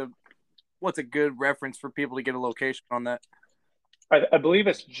is like what's a good reference for people to get a location on that? I believe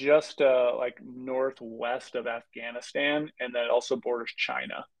it's just like northwest of Afghanistan, and then it also borders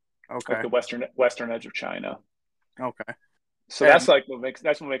China, like Okay. the western edge of China. Okay. So And that's what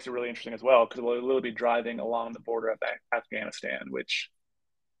makes it really interesting as well, because we'll literally be driving along the border of Afghanistan, which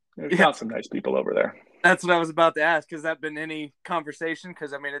there's yeah, found some nice people over there. that's what I was about to ask. Has that been any conversation?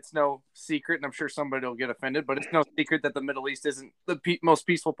 Because I mean, it's no secret, and I'm sure somebody will get offended, but it's no secret that the Middle East isn't the most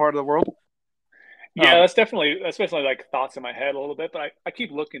peaceful part of the world. Yeah, Um, that's definitely like thoughts in my head a little bit, but I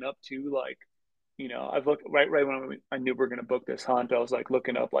keep looking up to like, I've looked right when I knew we were going to book this hunt. I was like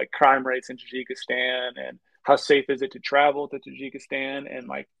looking up like crime rates in Tajikistan and how safe is it to travel to Tajikistan, and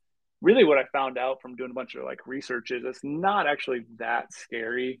like really what I found out from doing a bunch of like research is it's not actually that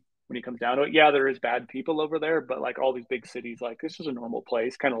scary when it comes down to it. Yeah, there is bad people over there, but like all these big cities, like this is a normal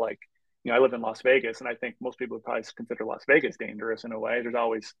place. Kind of like, I live in Las Vegas, and I think most people would probably consider Las Vegas dangerous in a way. There's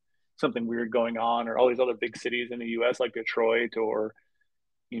always something weird going on, or all these other big cities in the US like Detroit, or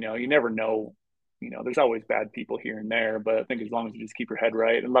you never know. There's always bad people here and there, but I think as long as you just keep your head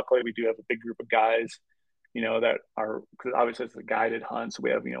right, and luckily we do have a big group of guys, that are, because obviously it's a guided hunt, so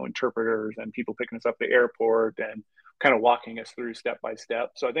we have interpreters and people picking us up at the airport and kind of walking us through step by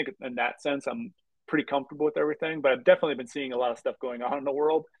step. So I think in that sense, I'm pretty comfortable with everything. But I've definitely been seeing a lot of stuff going on in the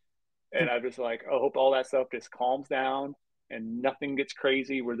world, and I'm just like, I hope all that stuff just calms down and nothing gets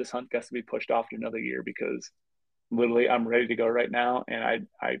crazy where this hunt gets to be pushed off to another year, because literally I'm ready to go right now, and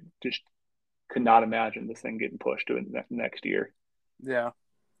I just could not imagine this thing getting pushed to next year. yeah.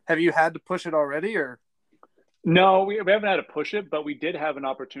 Have you had to push it already, or? No, we haven't had to push it, but we did have an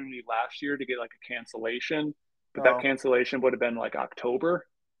opportunity last year to get like a cancellation, but that Oh, cancellation would have been like October.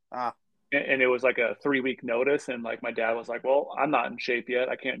 ah, And it was like a 3 week notice. And like my dad was like, well, I'm not in shape yet.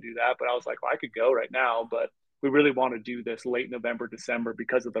 I can't do that. But I was like, well, I could go right now. But we really want to do this late November, December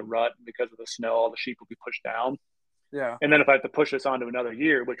because of the rut, because of the snow, all the sheep will be pushed down. yeah, And then if I have to push this on to another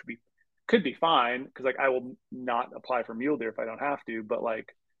year, which we could be fine, because like I will not apply for mule deer if I don't have to. But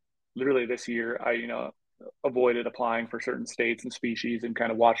like literally this year, I, avoided applying for certain states and species and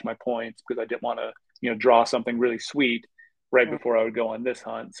kind of watched my points because I didn't want to, draw something really sweet right mm, before I would go on this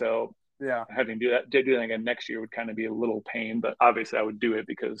hunt. So yeah, having to do that again next year would kind of be a little pain, but obviously I would do it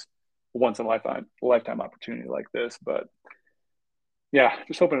because once in a lifetime opportunity like this. But yeah,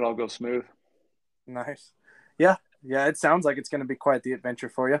 just hoping it all goes smooth. nice. Yeah, yeah. It sounds like it's going to be quite the adventure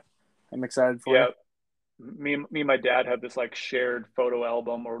for you. I'm excited for you. Yeah, me and my dad have this like shared photo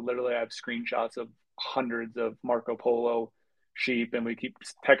album, or literally I have screenshots of hundreds of Marco Polo sheep, and we keep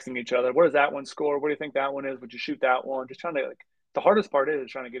texting each other. What does that one score? What do you think that one is? Would you shoot that one? Just trying to like. The hardest part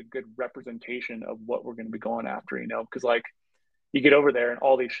is trying to get a good representation of what we're going to be going after, because like you get over there and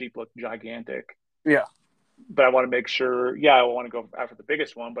all these sheep look gigantic, Yeah. but I want to make sure, yeah, I want to go after the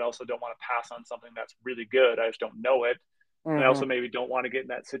biggest one, but I also don't want to pass on something that's really good. I just don't know it. And I Hmm. also maybe don't want to get in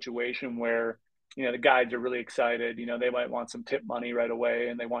that situation where, the guides are really excited. They might want some tip money right away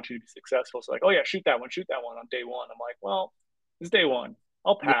and they want you to be successful. So like, oh yeah, shoot that one on day one. I'm like, well, it's day one.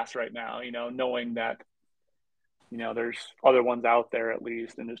 I'll Yeah. pass right now, knowing that there's other ones out there at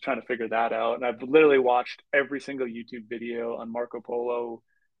least, and just trying to figure that out. And I've literally watched every single YouTube video on Marco Polo,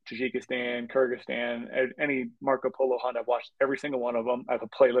 Tajikistan, Kyrgyzstan, any Marco Polo hunt. I've watched every single one of them. I have a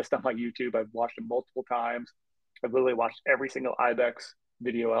playlist on my YouTube. I've watched them multiple times. I've literally watched every single ibex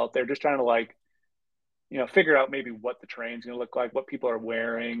video out there, just trying to like, figure out maybe what the terrain's going to look like, what people are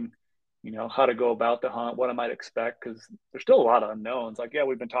wearing, how to go about the hunt, what I might expect, because there's still a lot of unknowns. Like, yeah,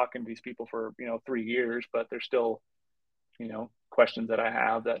 we've been talking to these people for 3 years, but there's still questions that I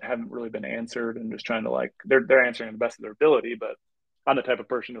have that haven't really been answered, and just trying to like they're answering to the best of their ability. But I'm the type of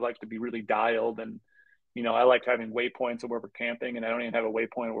person who likes to be really dialed, and I like having waypoints of where we're camping, and I don't even have a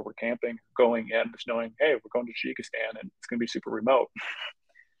waypoint of where we're camping going in, just knowing, hey, we're going to Tajikistan and it's going to be super remote.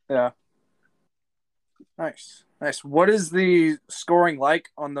 Yeah. Nice. Nice. What is the scoring like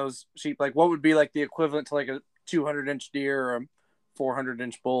on those sheep? Like, what would be like the equivalent to like a 200-inch deer or a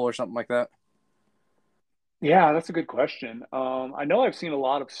 400-inch bull or something like that? Yeah, that's a good question. I know I've seen a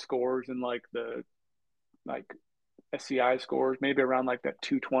lot of scores in like the like SCI scores, maybe around like that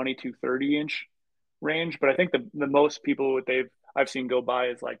 220, 230 inch range. But I think the most people what I've seen go by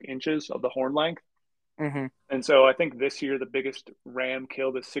is like inches of the horn length. Mm-hmm. And so I think this year the biggest ram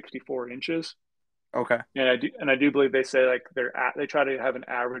killed is 64 inches. Okay. And I do believe they say like they try to have an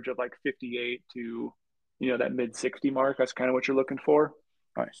average of like 58 to that mid 60 mark. That's kind of what you're looking for.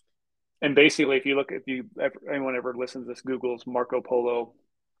 Nice. And basically, if anyone ever listens to this, Google's Marco Polo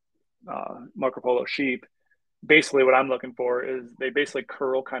sheep. Basically, what I'm looking for is they basically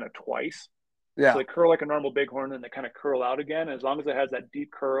curl kind of twice. So Yeah. they curl like a normal bighorn, and they kind of curl out again. As long as it has that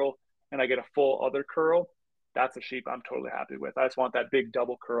deep curl, and I get a full other curl, that's a sheep I'm totally happy with. I just want that big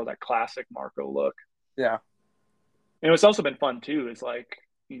double curl, that classic Marco look. Yeah. And what's also been fun too is like,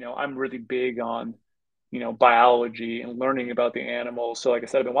 I'm really big on, biology and learning about the animals. So like I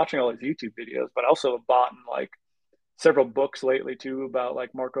said, I've been watching all these YouTube videos, but I also have bought like several books lately too about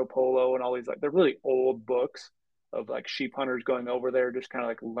like Marco Polo and all these like they're really old books of like sheep hunters going over there, just kind of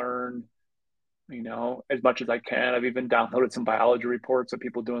like learn, as much as I can. I've even downloaded some biology reports of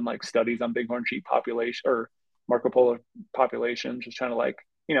people doing like studies on bighorn sheep population or Marco Polo populations, just trying to like,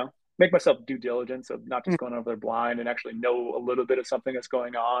 make myself due diligence of not Mm. just going over there blind and actually know a little bit of something that's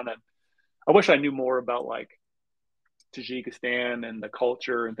going on. And I wish I knew more about like Tajikistan and the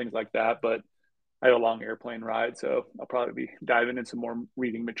culture and things like that, but I had a long airplane ride, so I'll probably be diving in some more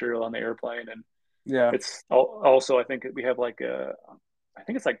reading material on the airplane. And Yeah. it's also, I think we have like I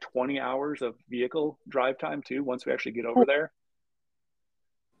think it's like 20 hours of vehicle drive time too once we actually get over there.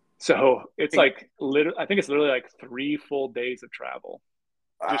 So it's like I think it's literally like 3 full days of travel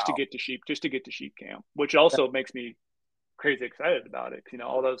Wow. just to get to sheep camp, which also makes me crazy excited about it.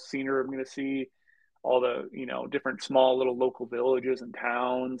 All those scenery I'm going to see, all the different small little local villages and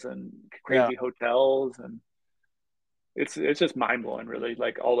towns and Yeah. crazy hotels, and it's just mind blowing, really.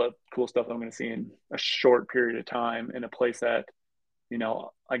 Like all the cool stuff I'm going to see in a short period of time in a place that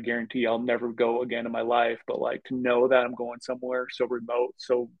I guarantee I'll never go again in my life. But like to know that I'm going somewhere so remote,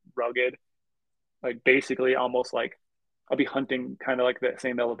 so rugged, like basically almost like I'll be hunting kind of like that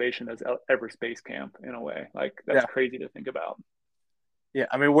same elevation as Everest Base Camp in a way. Like that's Yeah. crazy to think about. Yeah,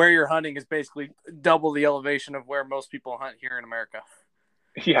 I mean, where you're hunting is basically double the elevation of where most people hunt here in America.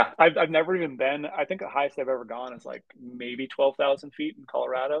 Yeah, I've never even been. I think the highest I've ever gone is like maybe 12,000 feet in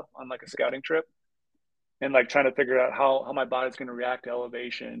Colorado on like a scouting trip, and like trying to figure out how my body's going to react to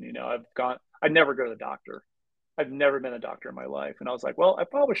elevation. I'd never go to the doctor. I've never been a doctor in my life, and I was like, well, I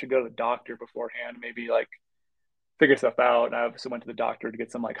probably should go to the doctor beforehand, maybe like figure stuff out. And I obviously went to the doctor to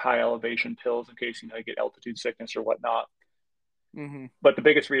get some like high elevation pills in case you get altitude sickness or whatnot. Mm-hmm. But the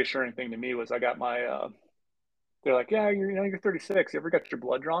biggest reassuring thing to me was I got my they're like, yeah, you're 36. You ever got your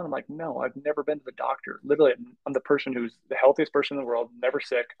blood drawn? I'm like, no, I've never been to the doctor. Literally, I'm the person who's the healthiest person in the world, never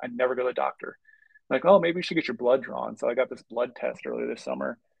sick. I never go to the doctor. I'm like, oh, maybe you should get your blood drawn. So I got this blood test earlier this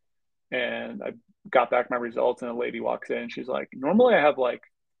summer, and I got back my results, and a lady walks in. She's like, normally I have like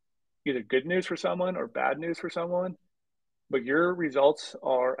either good news for someone or bad news for someone, but your results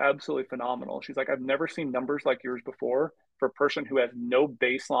are absolutely phenomenal. She's like, I've never seen numbers like yours before for a person who has no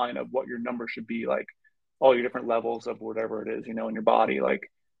baseline of what your number should be, like all your different levels of whatever it is, in your body.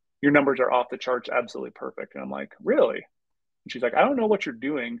 Like your numbers are off the charts, absolutely perfect. And I'm like, really? And she's like, I don't know what you're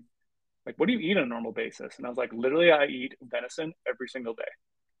doing. Like, what do you eat on a normal basis? And I was like, literally, I eat venison every single day.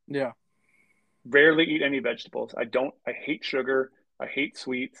 Yeah. Rarely eat any vegetables. I hate sugar. I hate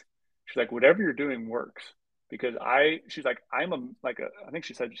sweets. She's like, whatever you're doing works. Because she's like, I think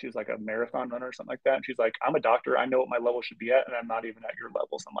she said she was like a marathon runner or something like that. And she's like, I'm a doctor. I know what my level should be at, and I'm not even at your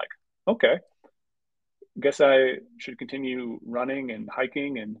levels. I'm like, okay, guess I should continue running and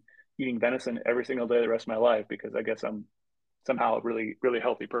hiking and eating venison every single day the rest of my life because I guess I'm somehow a really, really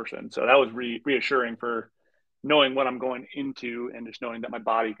healthy person. So that was reassuring for knowing what I'm going into and just knowing that my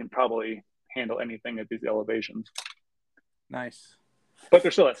body can probably handle anything at these elevations. Nice. But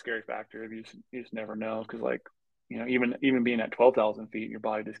there's still that scary factor. You just never know because like even being at 12,000 feet, your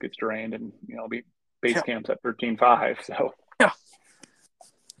body just gets drained, and base Yeah. camps at 13,500. So Yeah.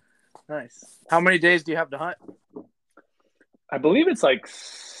 Nice. How many days do you have to hunt? I believe it's like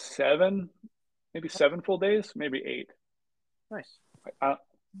maybe 7 full days, maybe 8. Nice. I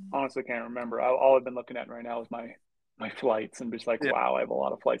honestly can't remember. All I've been looking at right now is my flights, and just like, Yeah. wow, I have a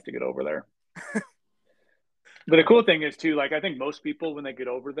lot of flights to get over there. But the cool thing is too, like I think most people when they get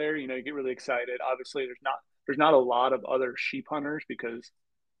over there, you get really excited. Obviously, there's not a lot of other sheep hunters because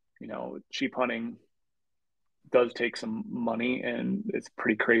sheep hunting does take some money, and it's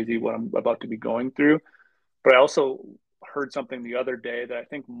pretty crazy what I'm about to be going through. But I also heard something the other day that I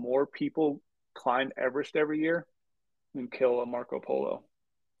think more people climb Everest every year than kill a Marco Polo,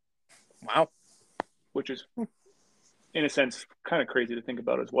 Wow. which is in a sense kind of crazy to think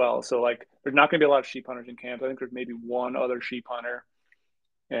about as well. So like there's not going to be a lot of sheep hunters in camp. I think there's maybe one other sheep hunter.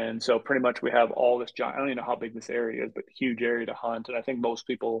 And so pretty much we have all this giant, I don't even know how big this area is, but huge area to hunt. And I think most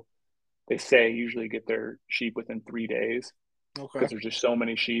people, they say usually get their sheep within 3 days Okay. because there's just so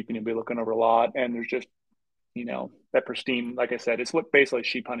many sheep and you'll be looking over a lot. And there's just, that pristine, like I said, it's what basically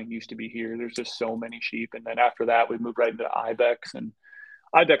sheep hunting used to be here. There's just so many sheep. And then after that, we moved right into ibex, and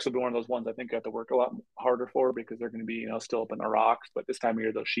ibex will be one of those ones I think I have to work a lot harder for because they're going to be, still up in the rocks. But this time of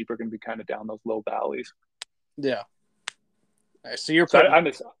year, those sheep are going to be kind of down those low valleys. Yeah. Nice. So you're So putting I'm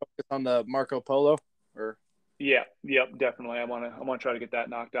just, on the Marco Polo, or yeah, yep, definitely. I want to try to get that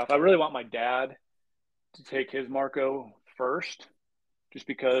knocked off. I really want my dad to take his Marco first, just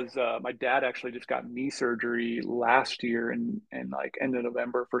because my dad actually just got knee surgery last year in like end of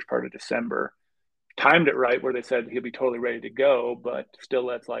November, first part of December. Timed it right where they said he'll be totally ready to go, but still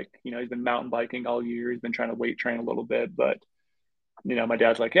that's like, he's been mountain biking all year. He's been trying to weight train a little bit, but my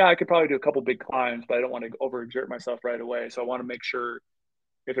dad's like, yeah, I could probably do a couple big climbs, but I don't want to overexert myself right away. So I want to make sure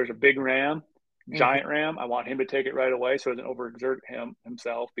if there's a big ram, Mhm. giant ram, I want him to take it right away so he doesn't overexert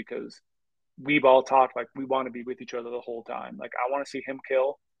himself because we've all talked like we want to be with each other the whole time. Like I want to see him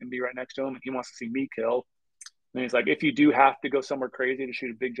kill and be right next to him, and he wants to see me kill. And he's like, if you do have to go somewhere crazy to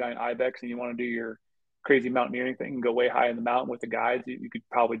shoot a big giant ibex and you want to do your crazy mountaineering thing and go way high in the mountain with the guides, you could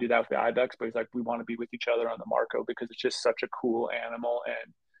probably do that with the ibex. But he's like, we want to be with each other on the Marco because it's just such a cool animal,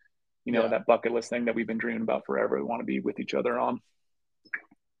 and Yeah. that bucket list thing that we've been dreaming about forever. We want to be with each other on.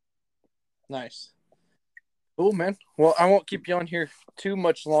 Nice. Cool, man. Well, I won't keep you on here too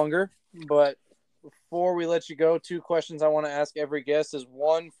much longer, but before we let you go, two questions I want to ask every guest is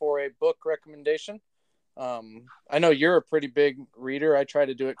one for a book recommendation. I know you're a pretty big reader. I try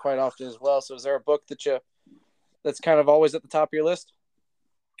to do it quite often as well. So is there a book that's kind of always at the top of your list?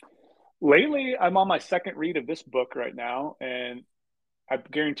 Lately, I'm on my second read of this book right now, and I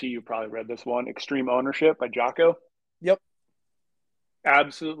guarantee you probably read this one, Extreme Ownership by Jocko. Yep.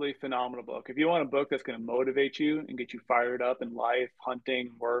 Absolutely phenomenal book. If you want a book that's going to motivate you and get you fired up in life,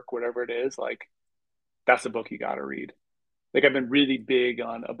 hunting, work, whatever it is, like that's the book you got to read. like I've been really big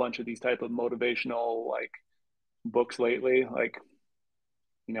on a bunch of these type of motivational like books lately. Like,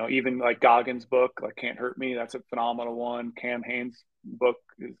 even like Goggins' book, like Can't Hurt Me, that's a phenomenal one. Cam Hanes' book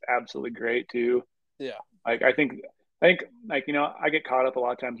is absolutely great too. Yeah. Like I think like I get caught up a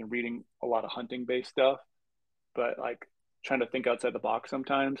lot of times in reading a lot of hunting based stuff, but like trying to think outside the box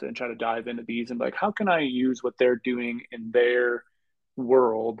sometimes and try to dive into these and like how can I use what they're doing in their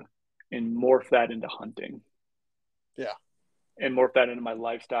world and morph that into hunting Yeah. and morph that into my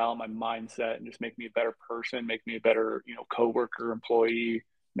lifestyle, my mindset, and just make me a better person, make me a better, coworker, employee,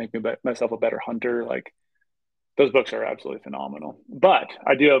 make me myself a better hunter. Like those books are absolutely phenomenal. But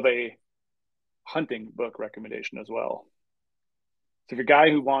I do have a hunting book recommendation as well. So if you're a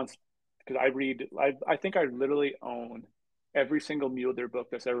guy who wants, because I think I literally own every single mule deer book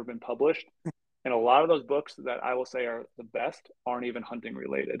that's ever been published. And a lot of those books that I will say are the best aren't even hunting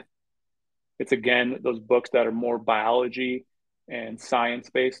related. It's again, those books that are more biology and science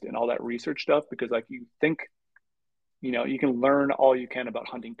based and all that research stuff, because like you think, you can learn all you can about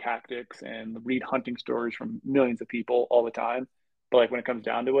hunting tactics and read hunting stories from millions of people all the time. But like when it comes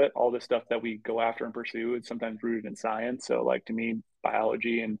down to it, all this stuff that we go after and pursue is sometimes rooted in science. So like to me,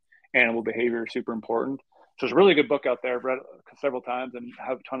 biology and animal behavior are super important. So it's a really good book out there. I've read it several times and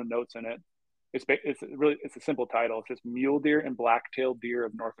have a ton of notes in it. It's a simple title. It's just Mule Deer and Black-tailed Deer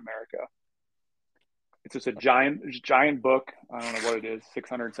of North America. It's just a giant book. I don't know what it is,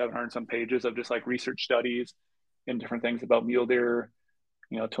 600, 700 some pages of just like research studies and different things about mule deer,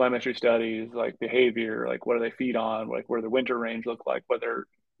 telemetry studies, like behavior, like what do they feed on, like where the winter range look like, whether,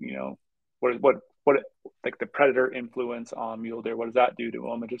 you know, what like the predator influence on mule deer, what does that do to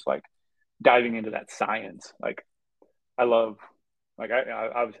them? And just like diving into that science. Like I love, like I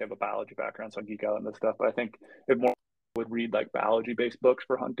obviously have a biology background, so I geek out on this stuff, but I think if more would read like biology based books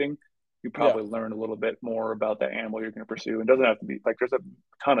for hunting, you Yeah. probably learn a little bit more about the animal you're going to pursue. It doesn't have to be like there's a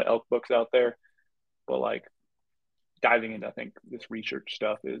ton of elk books out there, but like diving into I think this research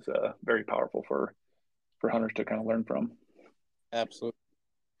stuff is very powerful for hunters to kind of learn from. Absolutely.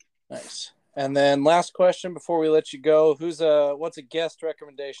 Nice. And then last question before we let you go, what's a guest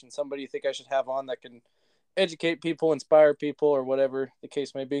recommendation? Somebody you think I should have on that can educate people, inspire people, or whatever the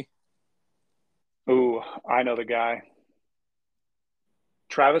case may be? Ooh, I know the guy,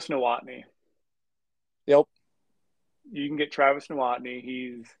 Travis Nowotny. Yep. You can get Travis Nowotny.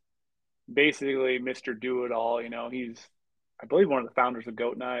 He's basically Mr. Do It All. He's I believe one of the founders of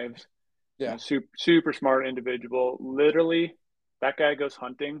Goat Knives. Yeah. Super smart individual. Literally, that guy goes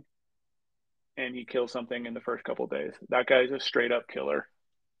hunting and he kills something in the first couple of days. That guy's a straight up killer,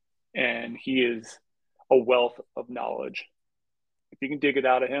 and he is a wealth of knowledge. If you can dig it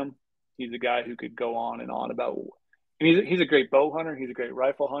out of him, he's a guy who could go on and on about. And he's a great bow hunter. He's a great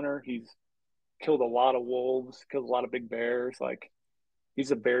rifle hunter. He's killed a lot of wolves, killed a lot of big bears. Like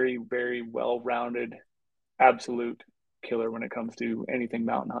he's a very very well rounded, absolute killer when it comes to anything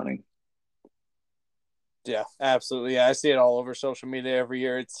mountain hunting. Yeah, absolutely. Yeah, I see it all over social media every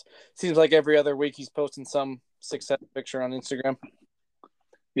year. It seems like every other week he's posting some success picture on Instagram.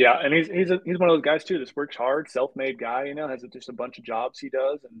 Yeah, and he's one of those guys too. Just works hard, self-made guy. Has just a bunch of jobs he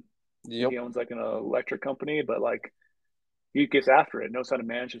does, and I think Yep. he owns like an electric company. But like he gets after it, knows how to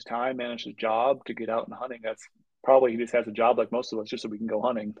manage his time, manage his job to get out and hunting. That's probably he just has a job like most of us, just so we can go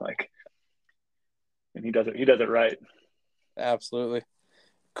hunting. Like, and he does it. He does it right. Absolutely.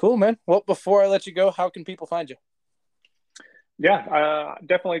 Cool, man. Well, before I let you go, how can people find you? Yeah,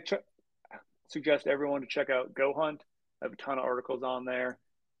 definitely suggest everyone to check out Go Hunt. I have a ton of articles on there.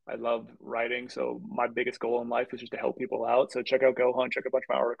 I love writing, so my biggest goal in life is just to help people out. So check out Go Hunt, check a bunch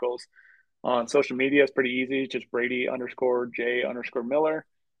of my articles. On social media, it's pretty easy. Just Brady underscore J underscore Miller.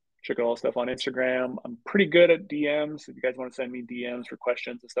 Check out all the stuff on Instagram. I'm pretty good at DMs. If you guys want to send me DMs for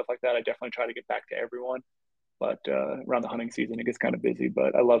questions and stuff like that, I definitely try to get back to everyone. But around the hunting season, it gets kind of busy.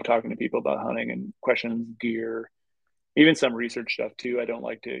 But I love talking to people about hunting and questions, gear, even some research stuff too. I don't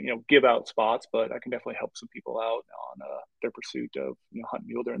like to, give out spots, but I can definitely help some people out on their pursuit of, hunting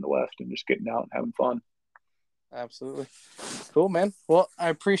mule deer in the West and just getting out and having fun. Absolutely. Cool, man. Well, I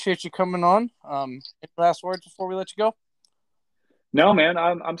appreciate you coming on. Any last words before we let you go? No, man,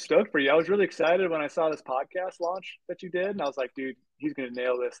 I'm stoked for you. I was really excited when I saw this podcast launch that you did, and I was like, dude, he's gonna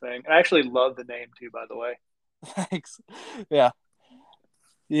nail this thing. I actually love the name too, by the way. Thanks. Yeah.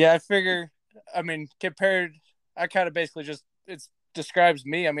 Yeah, I figure, I mean, compared, I kind of basically just, it describes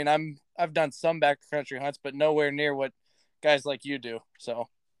me. I mean, I've done some backcountry hunts, but nowhere near what guys like you do. So,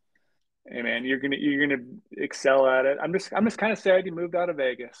 Hey, man, you're gonna excel at it. I'm just kind of sad you moved out of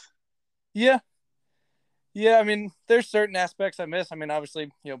Vegas. yeah. Yeah, I mean, there's certain aspects I miss. I mean, obviously,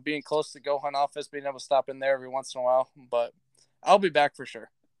 being close to Go Hunt office, being able to stop in there every once in a while, but I'll be back for sure.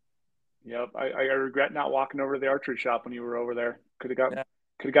 Yep, I regret not walking over to the archery shop when you were over there. Yeah,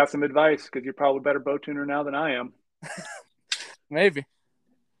 Could have got some advice because you're probably a better bow tuner now than I am. maybe.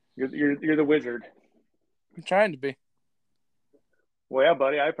 You're the wizard. I'm trying to be. Well, yeah,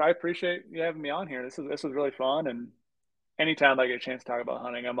 buddy, I appreciate you having me on here. This was really fun, and anytime I get a chance to talk about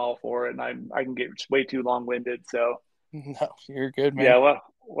hunting, I'm all for it. And I can get way too long winded, so No, you're good, man. yeah, well,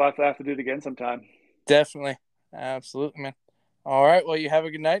 we'll have to do it again sometime. Definitely. Absolutely, man. All right. Well, you have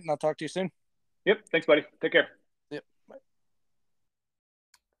a good night, and I'll talk to you soon. Yep, thanks, buddy. Take care. Yep.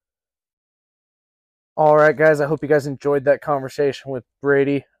 All right, guys. I hope you guys enjoyed that conversation with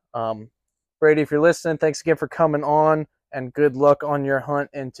Brady. Um, Brady, if you're listening, thanks again for coming on, and good luck on your hunt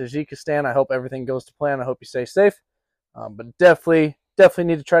in Tajikistan. I hope everything goes to plan. I hope you stay safe. But definitely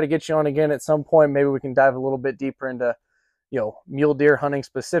need to try to get you on again at some point. Maybe we can dive a little bit deeper into mule deer hunting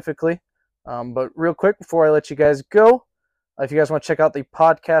specifically. But real quick before I let you guys go, if you guys want to check out the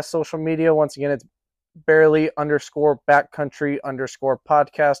podcast social media, once again, it's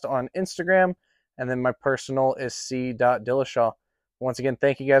barely_backcountry_podcast on Instagram. And then my personal is c.dillashaw. Once again,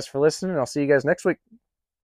 thank you guys for listening, and I'll see you guys next week.